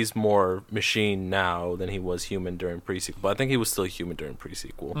he's more machine now than he was human during pre-sequel, but I think he was still human during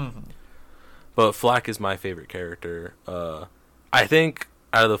pre-sequel. Mm-hmm. But Flak is my favorite character. I think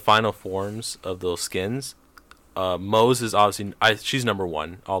out of the final forms of those skins, Moe's is obviously, she's number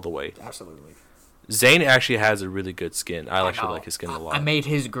 1 all the way. Absolutely. Zane actually has a really good skin. I actually like his skin a lot. I made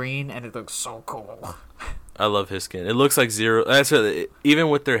his green, and it looks so cool. I love his skin. It looks like Zero. Even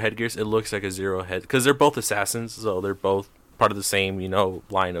with their headgears, it looks like a Zero head, because they're both assassins, so they're both part of the same,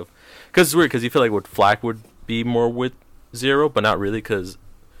 line of. Because it's weird, because you feel like Flak would be more with Zero, but not really, because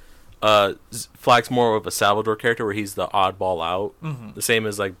Flak's more of a Salvador character where he's the oddball out, the same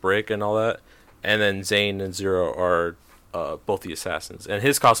as like Brick and all that, and then Zane and Zero are both the assassins, and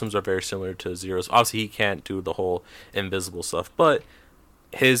his costumes are very similar to Zero's. Obviously, he can't do the whole invisible stuff, but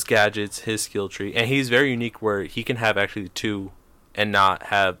his gadgets, his skill tree, and he's very unique where he can have actually 2 and not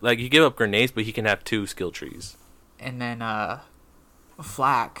have, like, you give up grenades, but he can have 2 skill trees. And then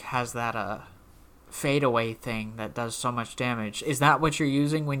Flak has that fadeaway thing that does so much damage. Is that what you're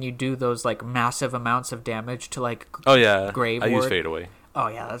using when you do those like massive amounts of damage to like Grave Ward? I use fadeaway. Oh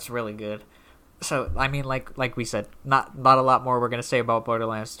yeah, that's really good. So I mean, like we said, not a lot more we're gonna say about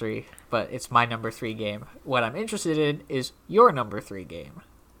Borderlands 3, but it's my number 3 game. What I'm interested in is your number 3 game.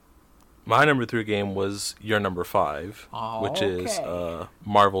 My number 3 game was your number 5, which is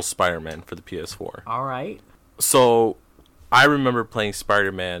Marvel's Spider-Man for the PS4. All right. So I remember playing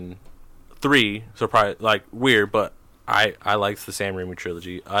Spider-Man 3, so probably like weird, but I liked the Sam Raimi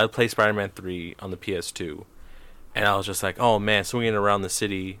trilogy. I played Spider-Man 3 on the PS2, and I was just like, oh man, swinging around the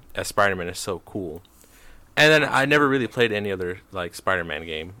city as Spider-Man is so cool. And then I never really played any other like Spider-Man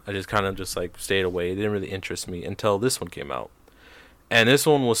game. I just kind of just like stayed away. It didn't really interest me until this one came out. And this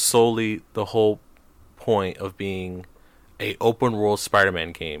one was solely the whole point of being a open world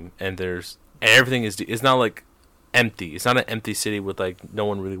Spider-Man game, and everything is, it's not like empty. It's not an empty city with like no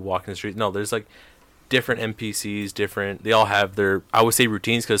one really walking the street. No, there's like different NPCs, they all have their, I would say,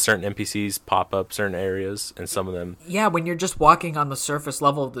 routines, because certain NPCs pop up certain areas, and some of them, yeah, when you're just walking on the surface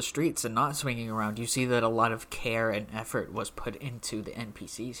level of the streets and not swinging around, you see that a lot of care and effort was put into the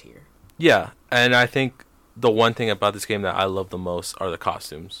NPCs here. Yeah, and I think the one thing about this game that I love the most are the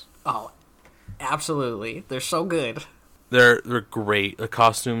costumes. Oh, absolutely. They're so good. They're great, the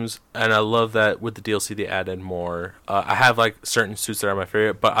costumes, and I love that with the DLC they added more. I have like certain suits that are my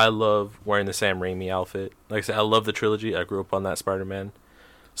favorite, but I love wearing the Sam Raimi outfit. Like I said, I love the trilogy. I grew up on that Spider-Man,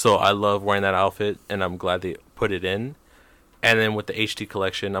 so I love wearing that outfit, and I'm glad they put it in. And then with the HD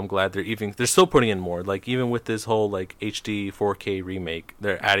collection, I'm glad they're still putting in more. Like even with this whole like HD 4K remake,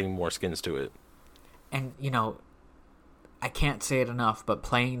 they're adding more skins to it. And I can't say it enough, but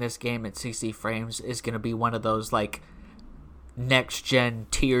playing this game at 60 frames is going to be one of those like next gen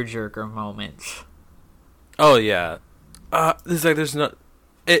tearjerker moments. Oh yeah, there's no.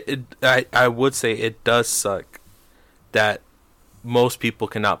 I would say it does suck that most people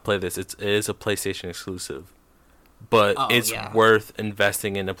cannot play this. It is a PlayStation exclusive, but it's worth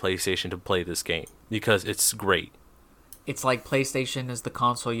investing in a PlayStation to play this game because it's great. It's like PlayStation is the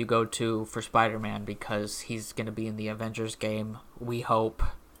console you go to for Spider-Man because he's going to be in the Avengers game, we hope.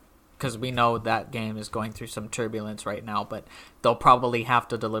 Because we know that game is going through some turbulence right now, but they'll probably have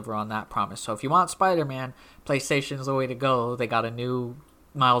to deliver on that promise. So if you want Spider-Man, PlayStation's the way to go. They got a new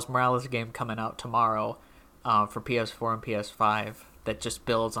Miles Morales game coming out tomorrow for PS4 and PS5 that just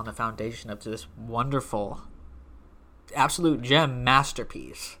builds on the foundation of this wonderful, absolute gem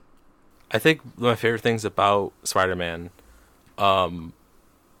masterpiece. I think my favorite things about Spider-Man,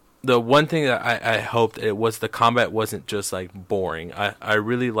 the one thing that I hoped it was the combat wasn't just like boring. I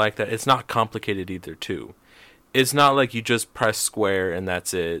really like that it's not complicated either too. It's not like you just press square and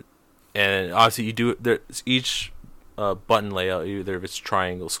that's it. and obviously you do there's each button layout, either if it's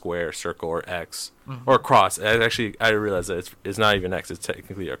triangle, square, circle, or X, or cross. Actually, I realize that it's not even X; it's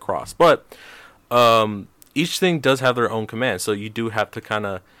technically a cross. But each thing does have their own command, so you do have to kind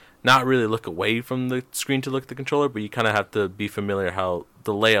of not really look away from the screen to look at the controller, but you kind of have to be familiar how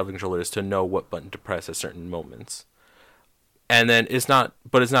the layout of the controller is to know what button to press at certain moments. And then it's not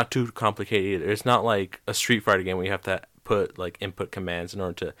too complicated either. It's not like a Street Fighter game where you have to put like input commands in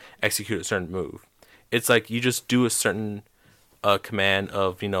order to execute a certain move. It's like you just do a certain command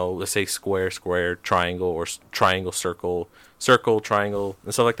of, let's say square, square, triangle, or triangle, circle, circle, triangle,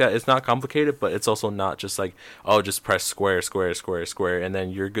 and stuff like that. It's not complicated, but it's also not just like, oh, just press square, square, square, square, and then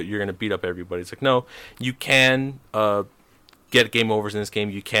you're gonna beat up everybody. It's like, no, you can get game overs in this game.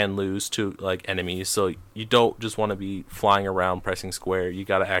 You can lose to like enemies, so you don't just want to be flying around pressing square. You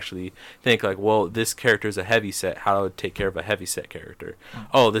got to actually think like, well, this character is a heavy set. How do I take care of a heavy set character?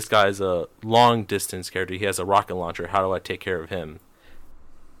 Oh, this guy's a long distance character. He has a rocket launcher. How do I take care of him?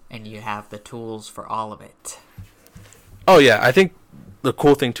 And you have the tools for all of it. Oh yeah, I think the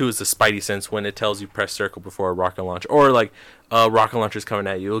cool thing too is the Spidey sense when it tells you press circle before a rocket launcher, or like rocket launcher's coming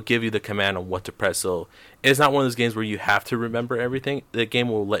at you. It'll give you the command on what to press. So it's not one of those games where you have to remember everything. The game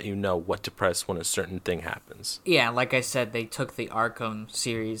will let you know what to press when a certain thing happens. Yeah, like I said, they took the Arkham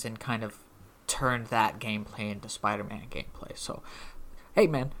series and kind of turned that gameplay into Spider-Man gameplay. So, hey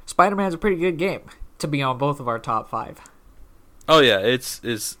man, Spider-Man's a pretty good game to be on both of our top 5. Oh yeah,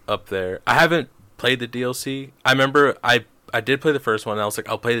 it's up there. I haven't played the DLC. I remember I did play the first one, and I was like,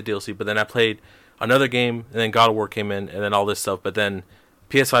 I'll play the DLC, but then I played another game, and then God of War came in, and then all this stuff, but then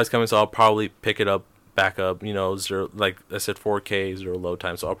PS5 is coming, so I'll probably pick it up, back up, zero, like I said, 4K, zero load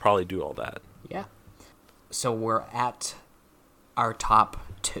time, so I'll probably do all that. Yeah. So we're at our top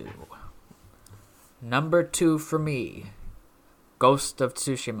 2. Number 2 for me, Ghost of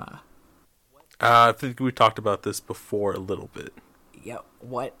Tsushima. I think we talked about this before a little bit. Yeah,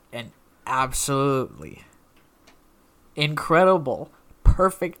 what an absolutely incredible,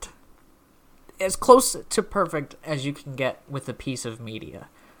 perfect, as close to perfect as you can get with a piece of media.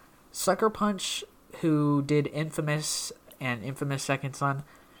 Sucker Punch, who did Infamous and Infamous Second Son,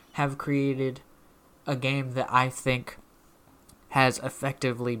 have created a game that I think has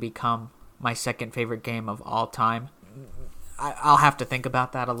effectively become my second favorite game of all time. I'll have to think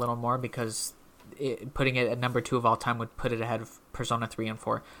about that a little more, because putting it at number 2 of all time would put it ahead of Persona 3 and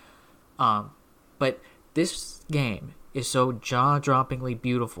 4. But this game is so jaw-droppingly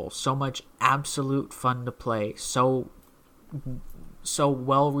beautiful, so much absolute fun to play, so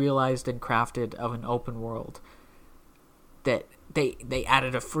well realized and crafted of an open world, that they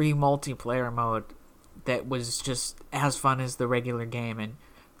added a free multiplayer mode that was just as fun as the regular game. And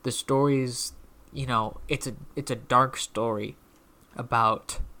the story's, it's a dark story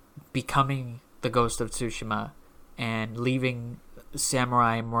about becoming the Ghost of Tsushima and leaving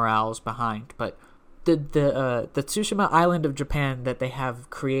Samurai Morales behind, but the Tsushima Island of Japan that they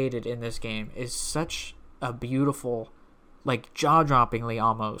have created in this game is such a beautiful, like jaw-droppingly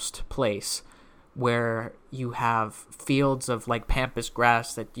almost, place where you have fields of like pampas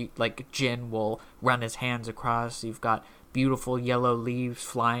grass that you, like Jin will run his hands across. You've got beautiful yellow leaves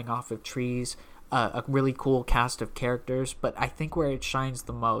flying off of trees, a really cool cast of characters, but I think where it shines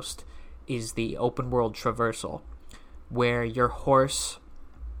the most is the open world traversal, where your horse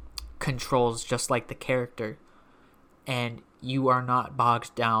controls just like the character, and you are not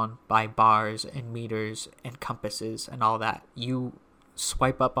bogged down by bars and meters and compasses and all that. You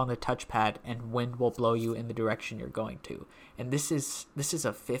swipe up on the touchpad and wind will blow you in the direction you're going to. And this is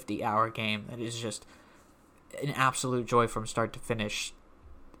a 50-hour game that is just an absolute joy from start to finish.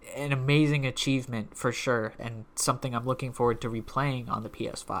 An amazing achievement for sure, and something I'm looking forward to replaying on the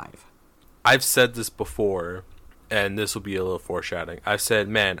PS5. I've said this before, and this will be a little foreshadowing. I've said,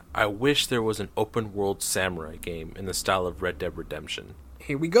 man, I wish there was an open world samurai game in the style of Red Dead Redemption.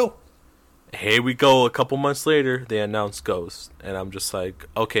 Here we go. A couple months later, they announced Ghost, and I'm just like,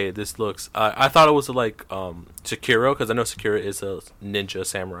 okay, this looks... I thought it was like Sekiro, because I know Sekiro is a ninja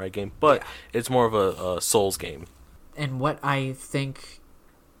samurai game, but it's more of a Souls game. And what I think,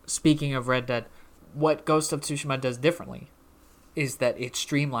 speaking of Red Dead, what Ghost of Tsushima does differently is that it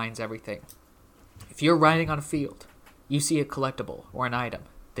streamlines everything. If you're riding on a field, you see a collectible or an item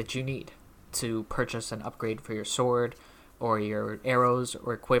that you need to purchase an upgrade for your sword or your arrows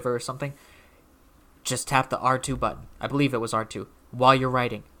or quiver or something, just tap the R2 button. I believe it was R2. While you're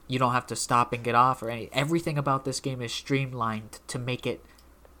riding, you don't have to stop and get off or everything about this game is streamlined to make it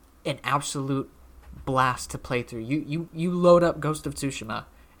an absolute blast to play through. You load up Ghost of Tsushima,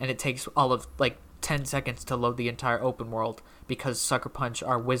 and it takes all of like 10 seconds to load the entire open world because Sucker Punch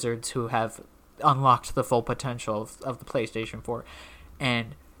are wizards who have unlocked the full potential of the PlayStation 4.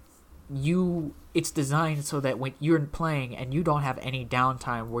 And it's designed so that when you're playing and you don't have any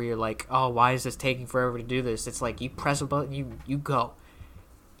downtime where you're like, oh, why is this taking forever to do this? It's like you press a button, you go.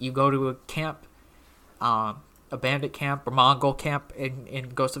 You go to a camp, a bandit camp or Mongol camp in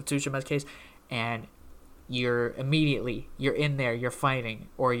Ghost of Tsushima's case, and you're in there, you're fighting,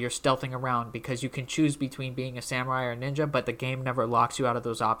 or you're stealthing around, because you can choose between being a samurai or a ninja, but the game never locks you out of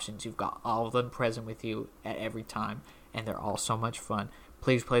those options. You've got all of them present with you at every time, and they're all so much fun.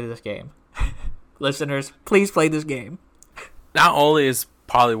 Please play this game. Listeners, please play this game. Not only is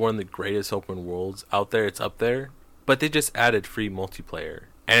probably one of the greatest open worlds out there, it's up there, but they just added free multiplayer,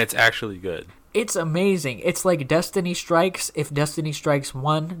 and it's actually good. It's amazing. It's like Destiny Strikes if Destiny Strikes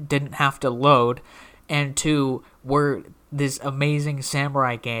 1 didn't have to load, and 2 were this amazing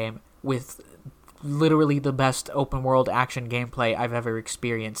samurai game with literally the best open world action gameplay I've ever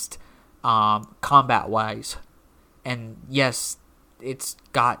experienced, combat-wise. And yes, it's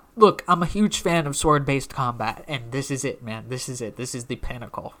got... Look, I'm a huge fan of sword-based combat, and this is it, man. This is it. This is the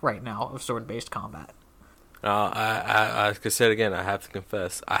pinnacle right now of sword-based combat. Like I said again, I have to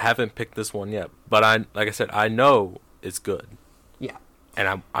confess, I haven't picked this one yet, but like I said, I know it's good. Yeah.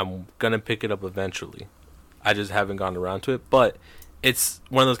 And I'm gonna pick it up eventually. I just haven't gotten around to it, but it's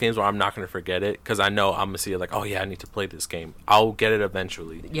one of those games where I'm not gonna forget it, because I know I'm gonna see it like, oh yeah, I need to play this game. I'll get it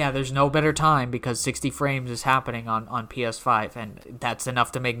eventually. Yeah, there's no better time, because 60 frames is happening on PS5, and that's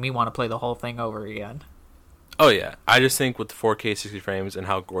enough to make me want to play the whole thing over again. Oh yeah, I just think with the 4K 60 frames and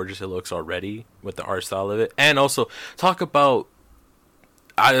how gorgeous it looks already with the art style of it, and also talk about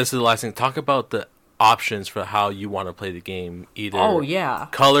this is the last thing. Talk about the options for how you want to play the game. Either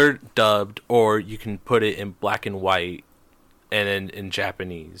colored, dubbed, or you can put it in black and white, and then in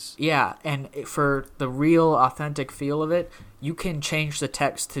Japanese. Yeah, and for the real authentic feel of it, you can change the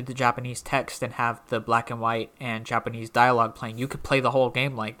text to the Japanese text and have the black and white and Japanese dialogue playing. You could play the whole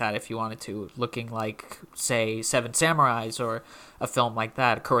game like that if you wanted to, looking like, say, Seven Samurais or a film like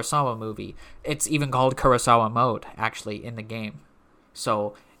that, a Kurosawa movie. It's even called Kurosawa mode, actually, in the game.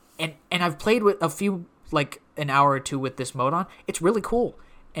 So, and I've played with a few, like, an hour or two with this mode on. It's really cool.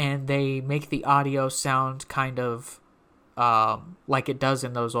 And they make the audio sound kind of like it does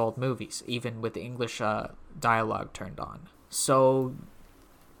in those old movies, even with the English dialogue turned on. So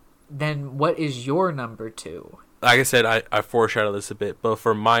then what is your number 2? Like I said, I foreshadowed this a bit, but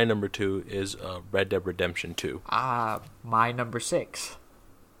for my number 2 is Red Dead Redemption 2. My number 6.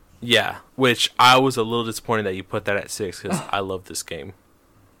 Yeah, which I was a little disappointed that you put that at 6, because I love this game.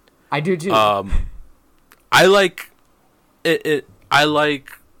 I do too. I like it. I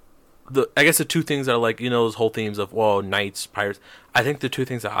like I guess the two things that I like, those whole themes of, knights, pirates. I think the two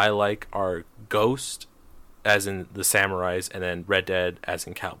things that I like are Ghost, as in the samurais, and then Red Dead, as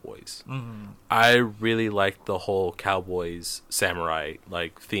in cowboys. Mm-hmm. I really like the whole cowboys, samurai,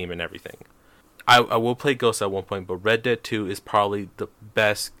 theme and everything. I will play Ghost at one point, but Red Dead 2 is probably the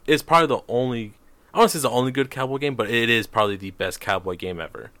best. It's probably the only... I don't want to say it's the only good cowboy game, but it is probably the best cowboy game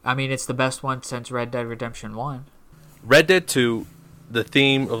ever. I mean, it's the best one since Red Dead Redemption 1. Red Dead 2... the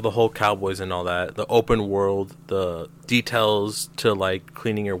theme of the whole cowboys and all that, the open world, the details to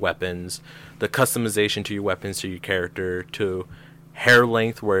cleaning your weapons, the customization to your weapons, to your character, to hair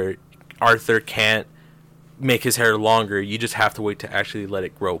length where Arthur can't make his hair longer. You just have to wait to actually let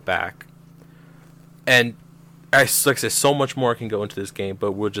it grow back. And like I said, so much more can go into this game,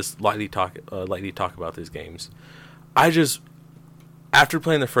 but we'll just lightly talk about these games. After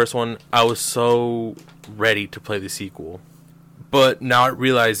playing the first one, I was so ready to play the sequel. But now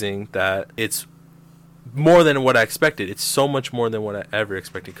realizing that it's more than what I expected. It's so much more than what I ever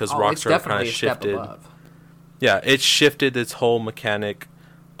expected, because Rockstar kind of shifted. Yeah, it shifted its whole mechanic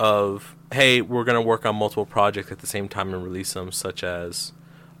of, hey, we're going to work on multiple projects at the same time and release them, such as,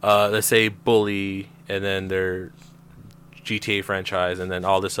 let's say, Bully, and then their GTA franchise, and then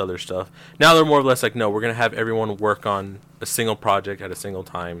all this other stuff. Now they're more or less no, we're going to have everyone work on a single project at a single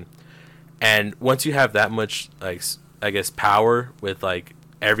time. And once you have that much, I guess, power with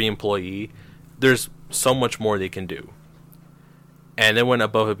every employee, there's so much more they can do. And they went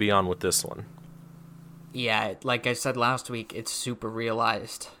above and beyond with this one. Yeah, like I said last week, it's super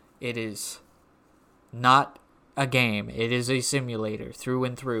realized. It is not a game. It is a simulator through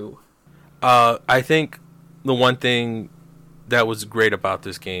and through. I think the one thing that was great about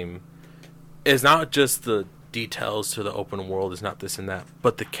this game is not just the details to the open world, it's not this and that,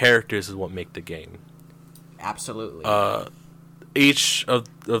 but the characters is what make the game. Absolutely. each of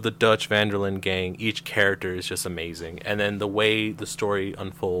the Dutch Van der Linde gang, each character is just amazing. And then the way the story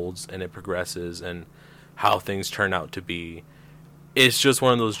unfolds and it progresses and how things turn out to be, it's just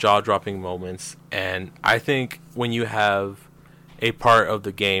one of those jaw-dropping moments. And I think when you have a part of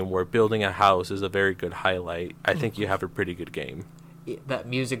the game where building a house is a very good highlight, I think you have a pretty good game. That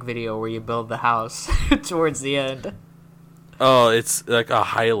music video where you build the house towards the end. Oh, it's like a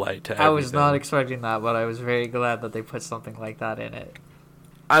highlight to everything. I was not expecting that, but I was very glad that they put something like that in it.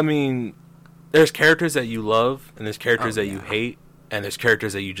 I mean, there's characters that you love, and there's characters that you hate, and there's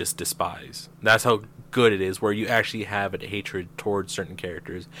characters that you just despise. That's how good it is, where you actually have a hatred towards certain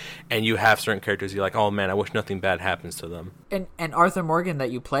characters, and you have certain characters you're like, oh man, I wish nothing bad happens to them. And Arthur Morgan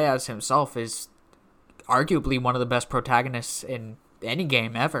that you play as himself is arguably one of the best protagonists in any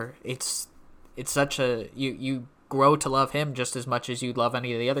game ever. It's such a... You grow to love him just as much as you love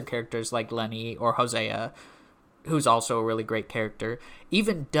any of the other characters like Lenny or Hosea, who's also a really great character.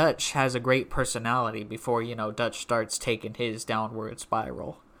 Even Dutch has a great personality before, Dutch starts taking his downward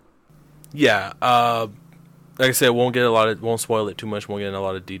spiral. Yeah, like I said, won't spoil it too much, won't get in a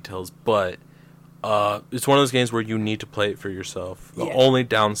lot of details, but it's one of those games where you need to play it for yourself. The only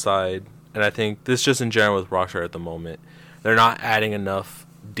downside, and I think this just in general with Rockstar at the moment, they're not adding enough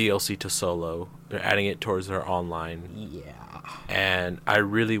DLC to solo. They're adding it towards their online. Yeah. And I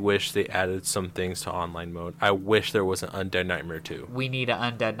really wish they added some things to online mode. I wish there was an Undead Nightmare 2. We need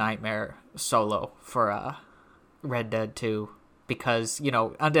an Undead Nightmare solo for Red Dead 2. Because,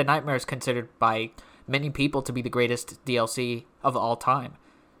 Undead Nightmare is considered by many people to be the greatest DLC of all time.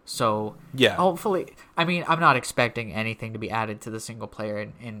 So, yeah. Hopefully... I mean, I'm not expecting anything to be added to the single player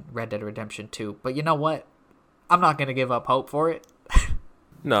in Red Dead Redemption 2. But you know what? I'm not going to give up hope for it.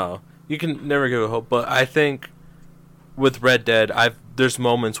 No, you can never give up hope. But I think with Red Dead, there's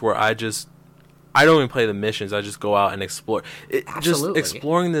moments where I don't even play the missions. I just go out and explore. Just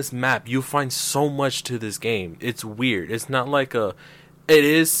exploring this map, you find so much to this game. It's weird. It's not like it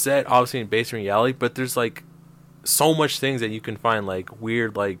is set obviously in base reality, but there's like so much things that you can find, like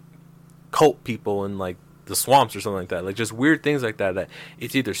weird like cult people in like the swamps or something like that. Like just weird things like that. That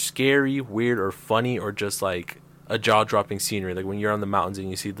it's either scary, weird, or funny, or just like a jaw-dropping scenery. Like when you're on the mountains and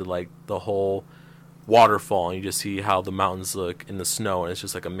you see the whole waterfall and you just see how the mountains look in the snow, and it's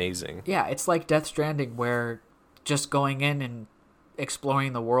just like amazing. Yeah, it's like Death Stranding, where just going in and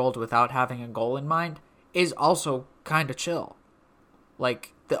exploring the world without having a goal in mind is also kind of chill.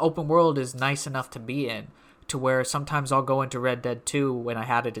 Like the open world is nice enough to be in, to where sometimes I'll go into Red Dead 2 when I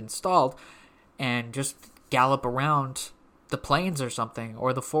had it installed and just gallop around the plains or something,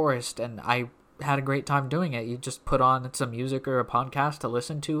 or the forest, and I had a great time doing it. You just put on some music or a podcast to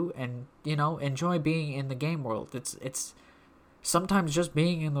listen to and, enjoy being in the game world. It's sometimes just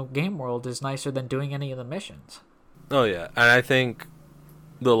being in the game world is nicer than doing any of the missions. Oh, yeah. And I think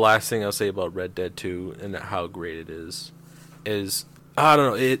the last thing I'll say about Red Dead 2 and how great it is, I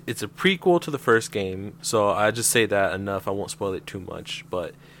don't know, it's a prequel to the first game, so I just say that enough. I won't spoil it too much,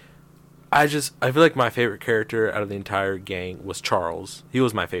 but I feel like my favorite character out of the entire gang was Charles. He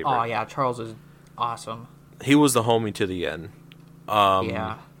was my favorite. Oh, yeah, Charles is awesome. He was the homie to the end.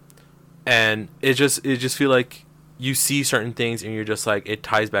 Yeah. And it just feel like you see certain things and you're just like, it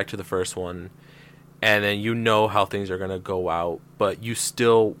ties back to the first one, and then you know how things are gonna go out, but you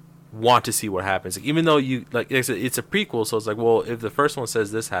still want to see what happens. Like, even though it's a prequel, so it's like, well, if the first one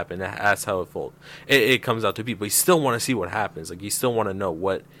says this happened, that's how it comes out to be. But you still want to see what happens. Like, you still want to know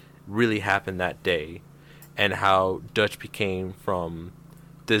what really happened that day, and how Dutch became from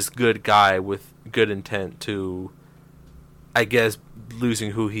this good guy with good intent to, I guess,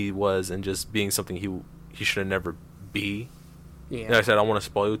 losing who he was and just being something he should have never be. Yeah. Like I said, I don't want to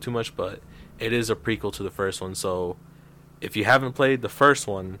spoil too much, but it is a prequel to the first one. So if you haven't played the first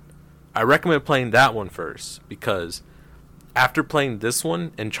one, I recommend playing that one first, because after playing this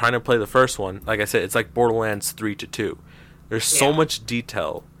one and trying to play the first one, like I said, it's like Borderlands 3 to 2. There's so much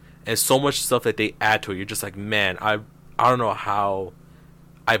detail and so much stuff that they add to it. You're just like, man, I don't know how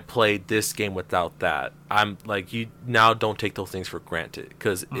I played this game without that. I'm like, you now don't take those things for granted,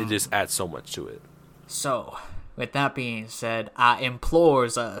 because it just adds so much to it. So, with that being said, I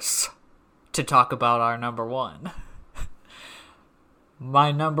implores us to talk about our number one.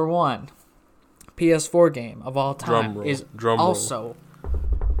 My number one PS4 game of all time is also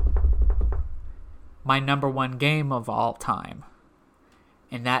my number one game of all time.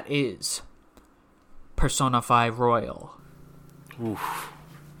 And that is Persona 5 Royal. Oof.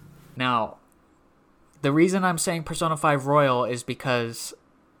 Now, the reason I'm saying Persona 5 Royal is because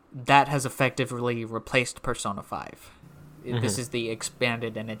that has effectively replaced Persona 5. This is the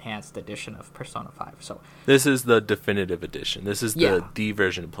expanded and enhanced edition of Persona 5. So this is the definitive edition. This is the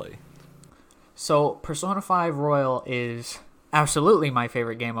version to play. So Persona 5 Royal is absolutely my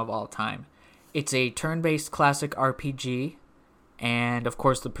favorite game of all time. It's a turn-based classic RPG, and of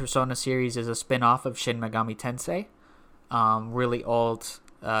course the Persona series is a spin-off of Shin Megami Tensei, really old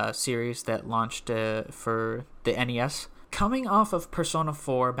series that launched for the NES. Coming off of Persona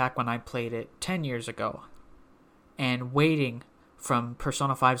 4 back when I played it 10 years ago, and waiting from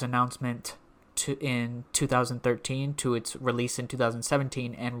Persona 5's announcement in 2013 to its release in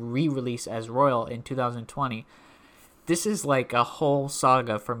 2017 and re-release as Royal in 2020, this is like a whole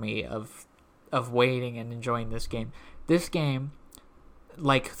saga for me of waiting and enjoying this game. This game,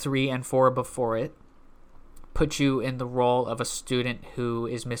 like 3 and 4 before it, puts you in the role of a student who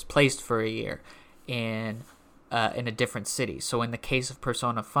is misplaced for a year in a different city. So in the case of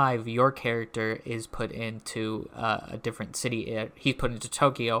Persona 5, your character is put into a different city. He's put into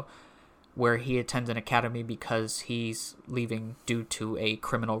Tokyo, where he attends an academy because he's leaving due to a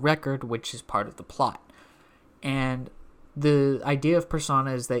criminal record, which is part of the plot. And the idea of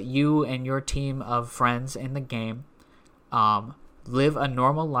Persona is that you and your team of friends in the game live a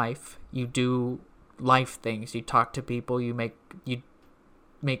normal life. You do life things. You talk to people. You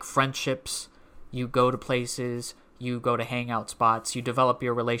make friendships. You go to places. You go to hangout spots. You develop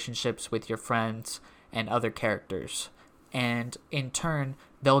your relationships with your friends and other characters. And in turn,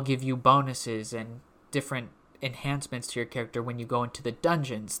 they'll give you bonuses and different enhancements to your character when you go into the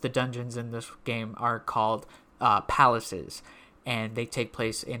dungeons. The dungeons in this game are called palaces, and they take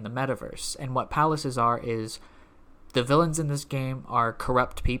place in the metaverse. And what palaces are is the villains in this game are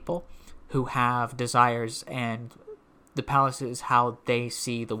corrupt people who have desires, and the palace is how they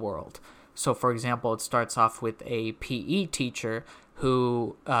see the world. So, for example, it starts off with a PE teacher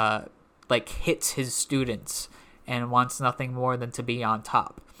who hits his students and wants nothing more than to be on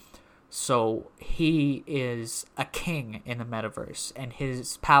top. So he is a king in the metaverse, and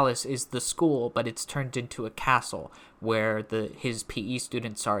his palace is the school, but it's turned into a castle where his PE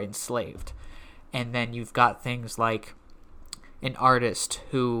students are enslaved. And then you've got things like an artist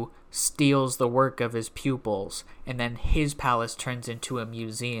who steals the work of his pupils, and then his palace turns into a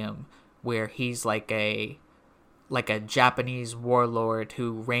museum where he's like a Japanese warlord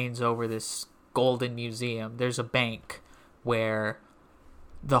who reigns over this golden museum. There's a bank where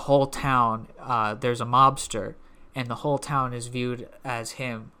the whole town, there's a mobster, and the whole town is viewed by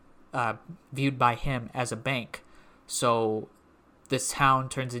him as a bank. So this town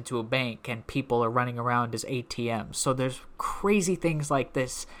turns into a bank, and people are running around as ATMs. So there's crazy things like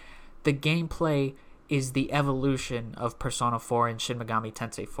this. The gameplay is the evolution of Persona 4 and Shin Megami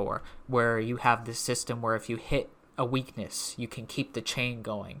Tensei 4, where you have this system where if you hit a weakness, you can keep the chain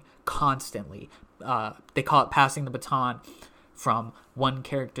going constantly. They call it passing the baton from one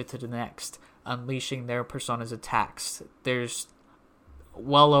character to the next, unleashing their persona's attacks. There's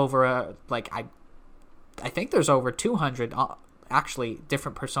well over I think there's over 200 actually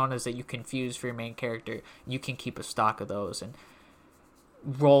different personas that you can fuse for your main character. You can keep a stock of those and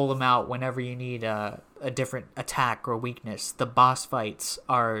roll them out whenever you need a different attack or weakness. The boss fights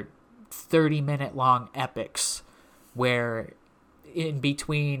are 30-minute long epics where in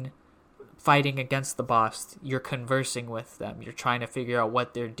between fighting against the boss, you're conversing with them. You're trying to figure out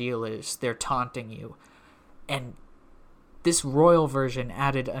what their deal is. They're taunting you. And this Royal version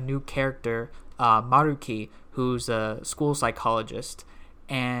added a new character, Maruki, who's a school psychologist,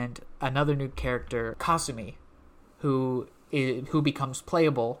 and another new character, Kasumi, who becomes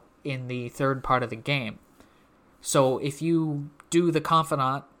playable in the third part of the game. So if you do the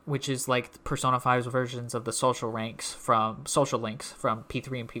Confidant, which is like Persona 5's versions of the social links from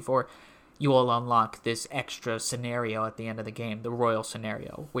P3 and P4, you will unlock this extra scenario at the end of the game, the Royal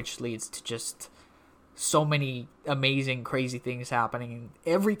scenario, which leads to just so many amazing, crazy things happening.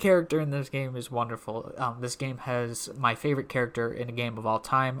 Every character in this game is wonderful. This game has my favorite character in a game of all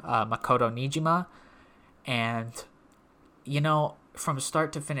time, Makoto Nijima. And, from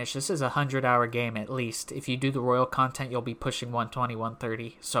start to finish, this is a 100-hour game at least. If you do the Royal content, you'll be pushing 120,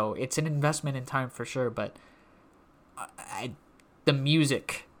 130. So it's an investment in time for sure, but the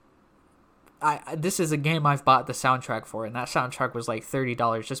music... this is a game I've bought the soundtrack for, and that soundtrack was like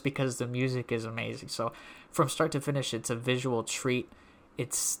 $30 just because the music is amazing. So from start to finish, it's a visual treat.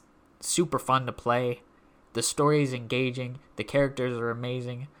 It's super fun to play. The story is engaging. The characters are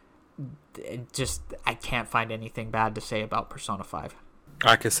amazing. I can't find anything bad to say about Persona 5.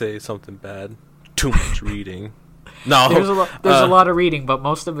 I could say something bad. Too much reading. No. There's a lot of reading, but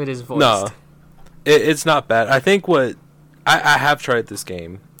most of it is voiced. No. It's not bad. I think I have tried this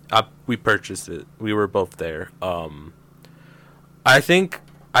game. We purchased it. We were both there. I think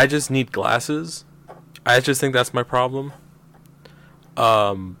I just need glasses. I just think that's my problem.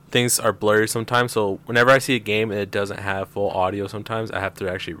 Things are blurry sometimes, so whenever I see a game and it doesn't have full audio sometimes, I have to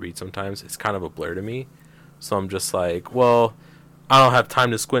actually read sometimes. It's kind of a blur to me. So I'm just like, well, I don't have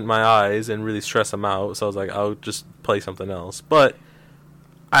time to squint my eyes and really stress them out, so I was like, I'll just play something else. But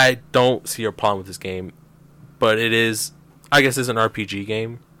I don't see a problem with this game. But it is, I guess it's an RPG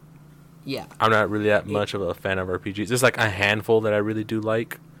game. Yeah. I'm not really that much of a fan of RPGs. There's like a handful that I really do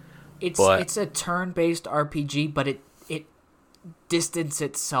like. It's a turn-based RPG, but it distances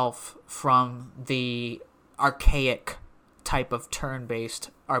itself from the archaic type of turn-based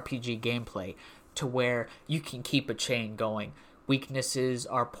RPG gameplay to where you can keep a chain going. Weaknesses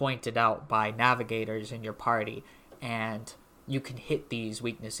are pointed out by navigators in your party, and you can hit these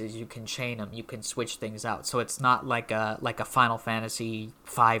weaknesses, you can chain them, you can switch things out. So it's not like a Final Fantasy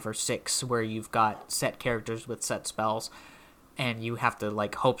 5 or 6 where you've got set characters with set spells and you have to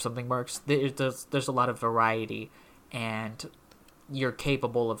like hope something works. There's a lot of variety, and you're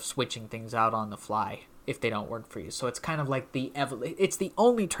capable of switching things out on the fly if they don't work for you. So it's kind of like it's the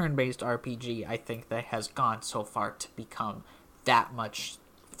only turn-based RPG I think that has gone so far to become that much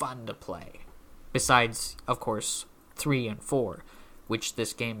fun to play. Besides, of course, 3 and 4, which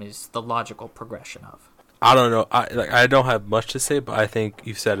this game is the logical progression of. I don't know. I don't have much to say, but I think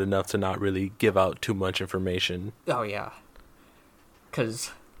you've said enough to not really give out too much information. Oh yeah,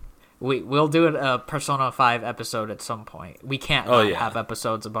 because we'll do a Persona 5 episode at some point. We can't have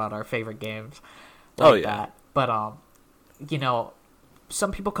episodes about our favorite games like that. But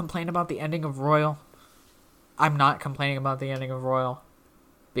some people complain about the ending of Royal. I'm not complaining about the ending of Royal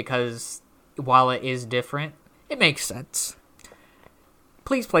because while it is different, it makes sense.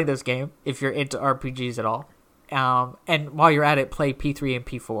 Please play this game if you're into RPGs at all. And while you're at it, play P3 and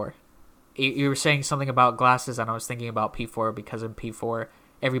P4. You were saying something about glasses, and I was thinking about P4 because in P4,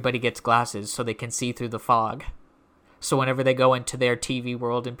 everybody gets glasses so they can see through the fog. So whenever they go into their TV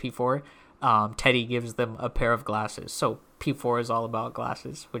world in P4, Teddy gives them a pair of glasses. So P4 is all about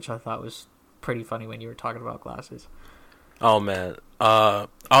glasses, which I thought was pretty funny when you were talking about glasses. Oh man, I'll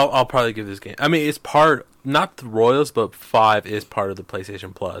probably give this game. I mean, it's part, not the Royals, but 5 is part of the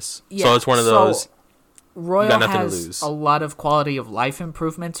PlayStation Plus. Yeah, so it's one of those. Royal has a lot of quality of life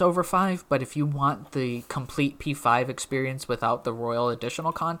improvements over 5, but if you want the complete P5 experience without the Royal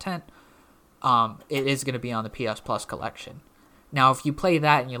additional content, it is going to be on the PS Plus collection. Now, if you play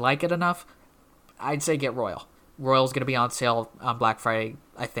that and you like it enough, I'd say get Royal. Royal's going to be on sale on Black Friday,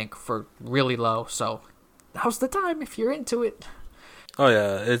 I think, for really low, so now's the time if you're into it. Oh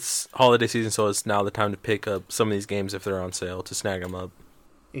yeah, it's holiday season, so it's now the time to pick up some of these games if they're on sale, to snag them up.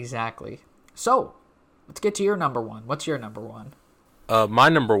 Exactly. So, let's get to your number one. What's your number one? My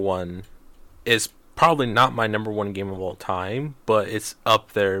number one is probably not my number one game of all time, but it's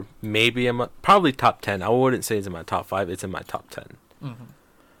up there. Maybe probably top 10. I wouldn't say it's in my top 5. It's in my top 10. Mm-hmm.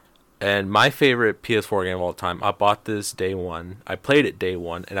 And my favorite PS4 game of all time, I bought this day one. I played it day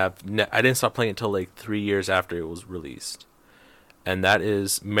one, and I didn't stop playing it until like 3 years after it was released. And that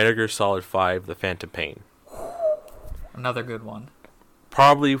is Metal Gear Solid 5: The Phantom Pain. Another good one.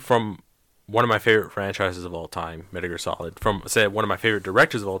 Probably from one of my favorite franchises of all time, Metal Gear Solid. From, say, one of my favorite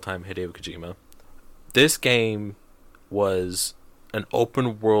directors of all time, Hideo Kojima. This game was an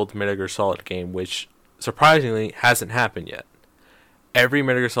open-world Metal Gear Solid game, which, surprisingly, hasn't happened yet. Every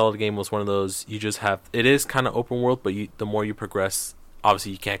Metal Gear Solid game was one of those, you just have, it is kind of open-world, but the more you progress,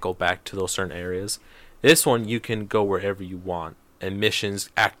 obviously you can't go back to those certain areas. This one, you can go wherever you want, and missions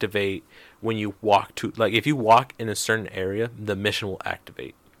activate when you walk to, like, if you walk in a certain area, the mission will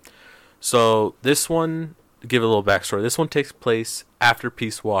activate. So, this one, to give a little backstory, this one takes place after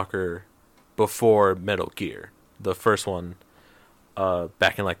Peace Walker, before Metal Gear, the first one,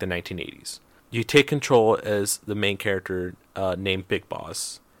 back in, like, the 1980s. You take control as the main character named Big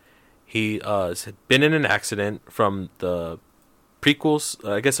Boss. He had been in an accident from the prequels,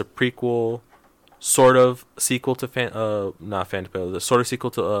 I guess a prequel, sort of sequel to not Phantom Pain, the sort of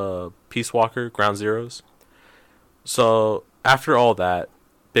sequel to Peace Walker, Ground Zeroes. So after all that,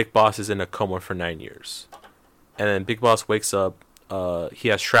 Big Boss is in a coma for 9 years, and then Big Boss wakes up. He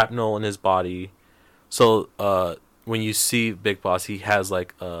has shrapnel in his body, so when you see Big Boss, he has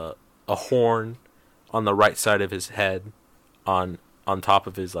like a horn on the right side of his head, on top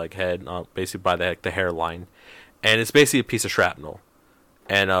of his like head, basically by the hairline, and it's basically a piece of shrapnel.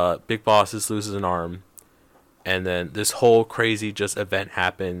 And Big Boss loses an arm, and then this whole crazy just event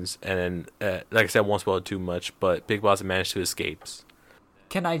happens. And then, like I said, I won't spoil it too much, but Big Boss managed to escape.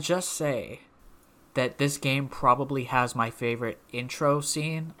 Can I just say that this game probably has my favorite intro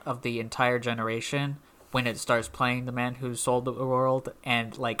scene of the entire generation, when it starts playing The Man Who Sold the World,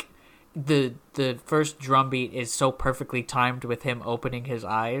 and like the first drum beat is so perfectly timed with him opening his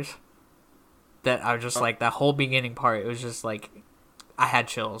eyes that I was just like, that whole beginning part, it was just like, I had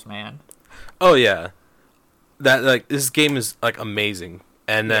chills, man. Oh yeah, that like this game is like amazing.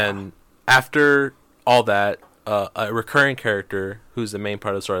 And then after all that, a recurring character who's the main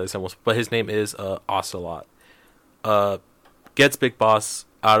part of the story, but his name is Ocelot, gets Big Boss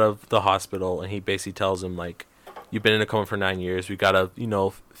out of the hospital, and he basically tells him like, you've been in a coma for 9 years. We gotta,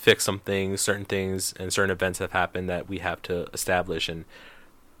 fix some things, certain things, and certain events have happened that we have to establish and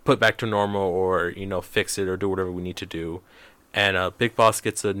put back to normal, or fix it or do whatever we need to do. And Big Boss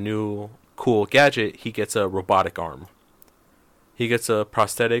gets a new cool gadget. He gets a robotic arm. He gets a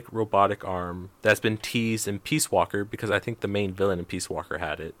prosthetic robotic arm that's been teased in Peace Walker, because I think the main villain in Peace Walker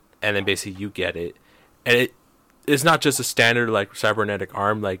had it. And then basically you get it, and it's not just a standard like cybernetic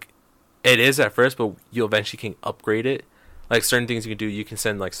arm. Like, it is at first, but you eventually can upgrade it. Like, certain things you can do, you can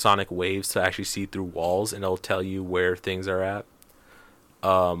send like sonic waves to actually see through walls, and it'll tell you where things are at.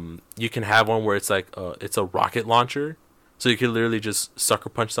 You can have one where it's like it's a rocket launcher, so you can literally just sucker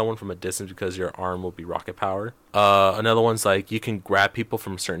punch someone from a distance because your arm will be rocket power. Another one's like you can grab people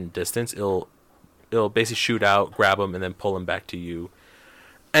from a certain distance. It'll basically shoot out, grab them, and then pull them back to you.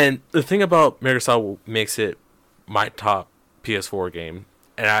 And the thing about Metal Gear Solid makes it my top PS4 game,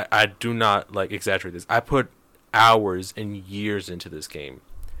 and I do not like exaggerate this. I put hours and years into this game.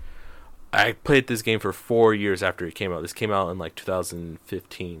 I played this game for 4 years after it came out. This came out in like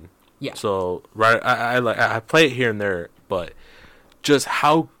 2015. Yeah. So I play it here and there, but just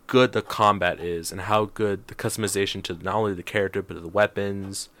how good the combat is and how good the customization to not only the character but the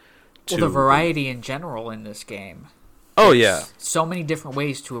weapons. Well, the variety in general in this game. Oh yeah. So many different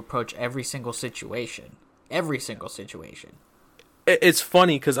ways to approach every single situation. Every single situation. It's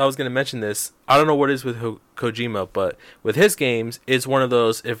funny because I was going to mention this. I don't know what it is with Kojima, but with his games, it's one of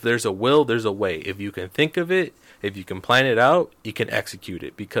those, if there's a will, there's a way. If you can think of it, if you can plan it out, you can execute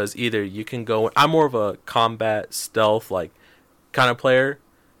it. Because either you can go... I'm more of a combat, stealth, like, kind of player.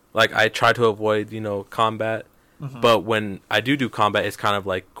 Like, I try to avoid, combat. Mm-hmm. But when I do combat, it's kind of,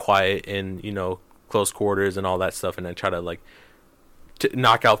 like, quiet in, close quarters and all that stuff. And I try to, like,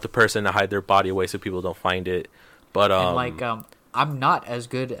 knock out the person and hide their body away so people don't find it. But, I'm not as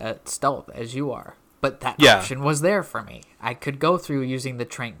good at stealth as you are, but that option was there for me. I could go through using the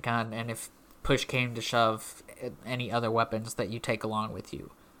trank gun, and if push came to shove, any other weapons that you take along with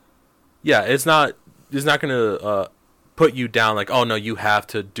you. Yeah, it's not going to put you down like, oh no, you have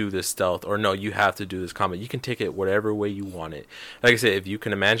to do this stealth, or no, you have to do this combat. You can take it whatever way you want it. Like I said, if you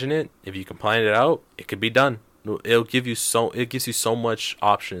can imagine it, if you can plan it out, it could be done. It gives you so much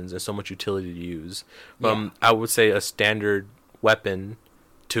options and so much utility to use. I would say a standard weapon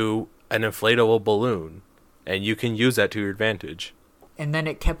to an inflatable balloon, and you can use that to your advantage. And then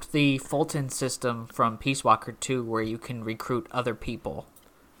it kept the Fulton system from Peace Walker 2 where you can recruit other people.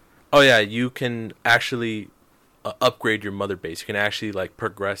 Oh yeah, you can actually upgrade your mother base. You can actually like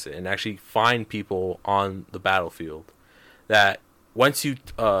progress it and actually find people on the battlefield that once you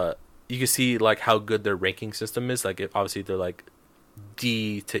can see like how good their ranking system is. Like obviously they're like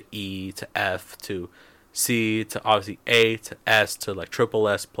D to E to F to C to obviously A to S to like triple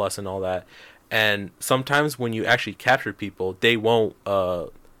S plus and all that. And sometimes when you actually capture people, they won't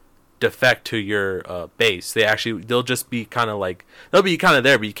defect to your base. They'll just be kind of like, they'll be kind of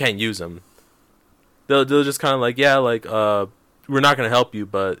there, but you can't use them. They'll just kind of like, we're not going to help you,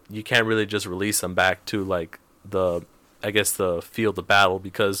 but you can't really just release them back to like the field of battle,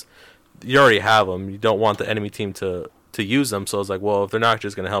 because you already have them. You don't want the enemy team to use them. So it's like, well, if they're not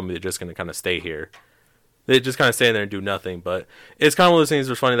just going to help me, they're just going to kind of stay here. They just kind of stay there and do nothing. But it's kind of one of those things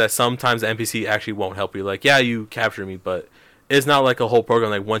that's funny that sometimes the NPC actually won't help you. Like, yeah, you capture me, but it's not like a whole program.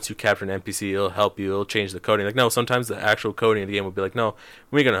 Like, once you capture an NPC, it'll help you. It'll change the coding. Like, no, sometimes the actual coding of the game will be like, no,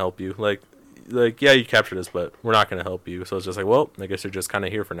 we're going to help you. Like, yeah, you captured us, but we're not going to help you. So it's just like, well, I guess you're just kind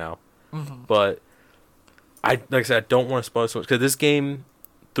of here for now. Mm-hmm. But like I said, I don't want to spoil so much, because this game,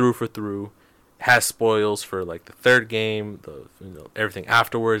 through, has spoils for like the third game, everything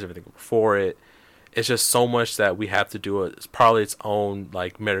afterwards, everything before it. It's just so much that we have to do. It's probably its own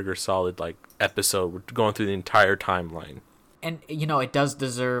like Metal Gear Solid like episode. We're going through the entire timeline, and it does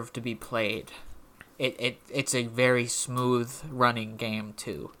deserve to be played. It's a very smooth running game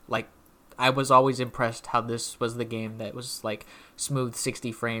too. Like, I was always impressed how this was the game that was like smooth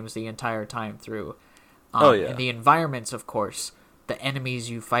 60 frames the entire time through. And the environments, of course, the enemies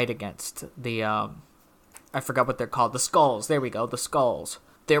you fight against, I forgot what they're called, the skulls. There we go, the skulls.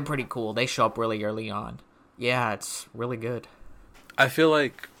 They're pretty cool. They show up really early on. Yeah, it's really good. I feel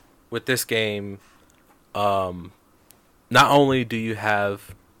like with this game, not only do you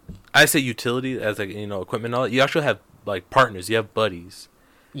have, I say utility as like, equipment and all that, you actually have like partners, you have buddies.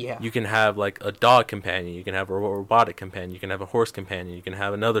 Yeah. You can have like a dog companion, you can have a robotic companion, you can have a horse companion, you can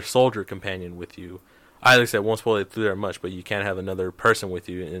have another soldier companion with you. I like I said, won't spoil it through there much, but you can't have another person with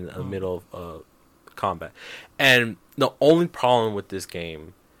you in the middle of combat. And the only problem with this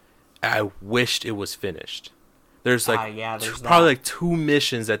game, I wished it was finished. There's like probably like 2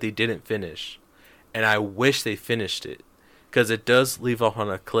 missions that they didn't finish, and I wish they finished it, because it does leave off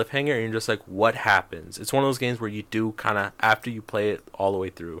on a cliffhanger, and you're just like, what happens? It's one of those games where you do kind of, after you play it all the way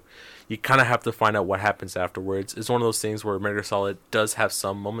through, you kind of have to find out what happens afterwards. It's one of those things where Metal Gear Solid does have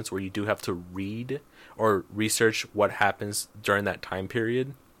some moments where you do have to read or research what happens during that time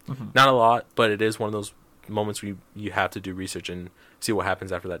period. Mm-hmm. Not a lot, but it is one of those moments where you have to do research and see what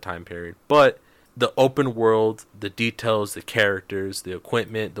happens after that time period. But the open world, the details, the characters, the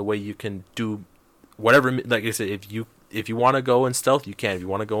equipment, the way you can do whatever, like I said, if you want to go in stealth, you can. If you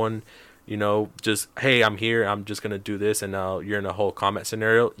want to go in, just, hey, I'm here, I'm just going to do this, and now you're in a whole combat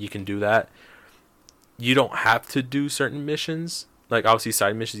scenario, you can do that. You don't have to do certain missions. Like, obviously,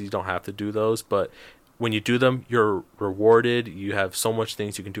 side missions, you don't have to do those, but when you do them, you're rewarded. You have so much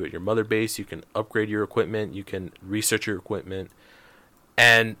things you can do at your mother base. You can upgrade your equipment. You can research your equipment.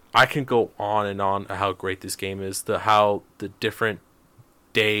 And I can go on and on how great this game is, how the different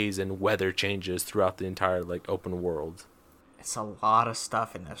days and weather changes throughout the entire open world. It's a lot of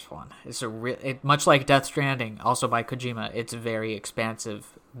stuff in this one. It's much like Death Stranding, also by Kojima. It's very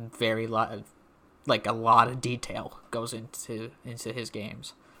expansive, a lot of detail goes into his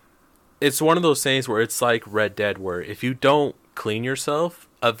games. It's one of those things where it's like Red Dead, where if you don't clean yourself,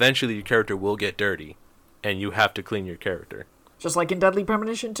 eventually your character will get dirty, and you have to clean your character. Just like in Deadly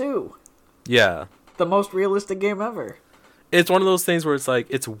Premonition 2. Yeah. The most realistic game ever. It's one of those things where it's like,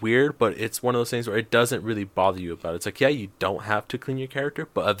 it's weird, but it's one of those things where it doesn't really bother you about it. It's like, yeah, you don't have to clean your character,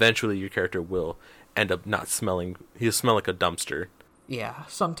 but eventually your character will end up not smelling. He'll smell like a dumpster. Yeah,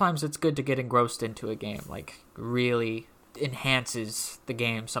 sometimes it's good to get engrossed into a game. Really enhances the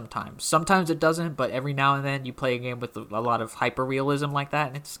game sometimes. Sometimes it doesn't, but every now and then you play a game with a lot of hyper-realism like that,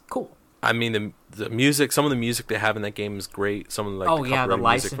 and it's cool. I mean, the music, some of the music they have in that game is great. Some of the copyright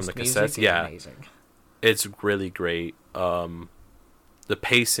music from the cassettes. Yeah, amazing. It's really great. The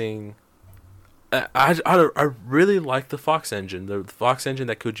pacing. I really like the Fox engine. The Fox engine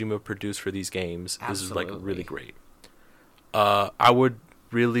that Kojima produced for these games is really great. I would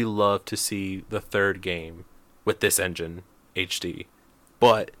really love to see the third game with this engine HD,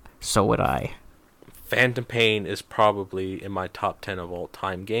 but so would I. Phantom Pain is probably in my top 10 of all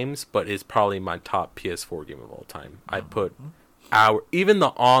time games, but it's probably my top PS4 game of all time. I put even the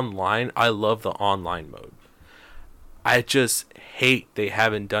online. I love the online mode. I just hate they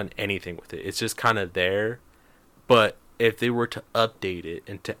haven't done anything with it. It's just kind of there, but if they were to update it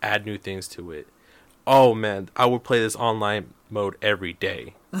and to add new things to it, oh man, I would play this online mode every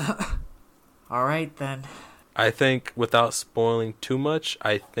day. All right then. I think, without spoiling too much,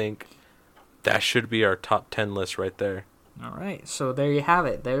 I think that should be our top 10 list right there. All right, so there you have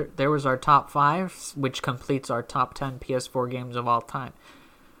it. There was our top 5, which completes our top 10 PS4 games of all time.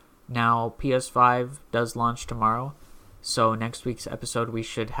 Now, PS5 does launch tomorrow, so next week's episode we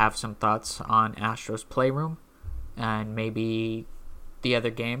should have some thoughts on Astro's Playroom and maybe the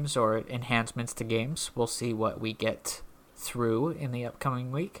other games or enhancements to games. We'll see what we get through in the upcoming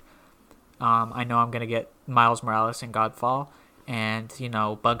week. I know I'm going to get Miles Morales and Godfall, and,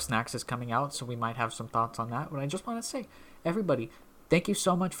 Bugsnax is coming out, so we might have some thoughts on that. But I just want to say, everybody, thank you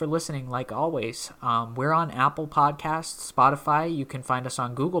so much for listening, like always. We're on Apple Podcasts, Spotify. You can find us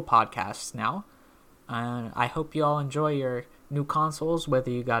on Google Podcasts now. I hope you all enjoy your new consoles, whether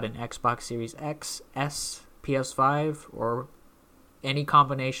you got an Xbox Series X, S, PS5, or any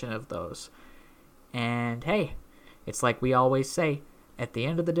combination of those. And hey, it's like we always say, at the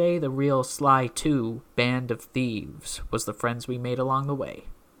end of the day, the real Sly 2 Band of Thieves was the friends we made along the way.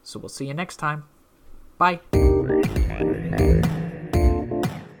 So we'll see you next time. Bye.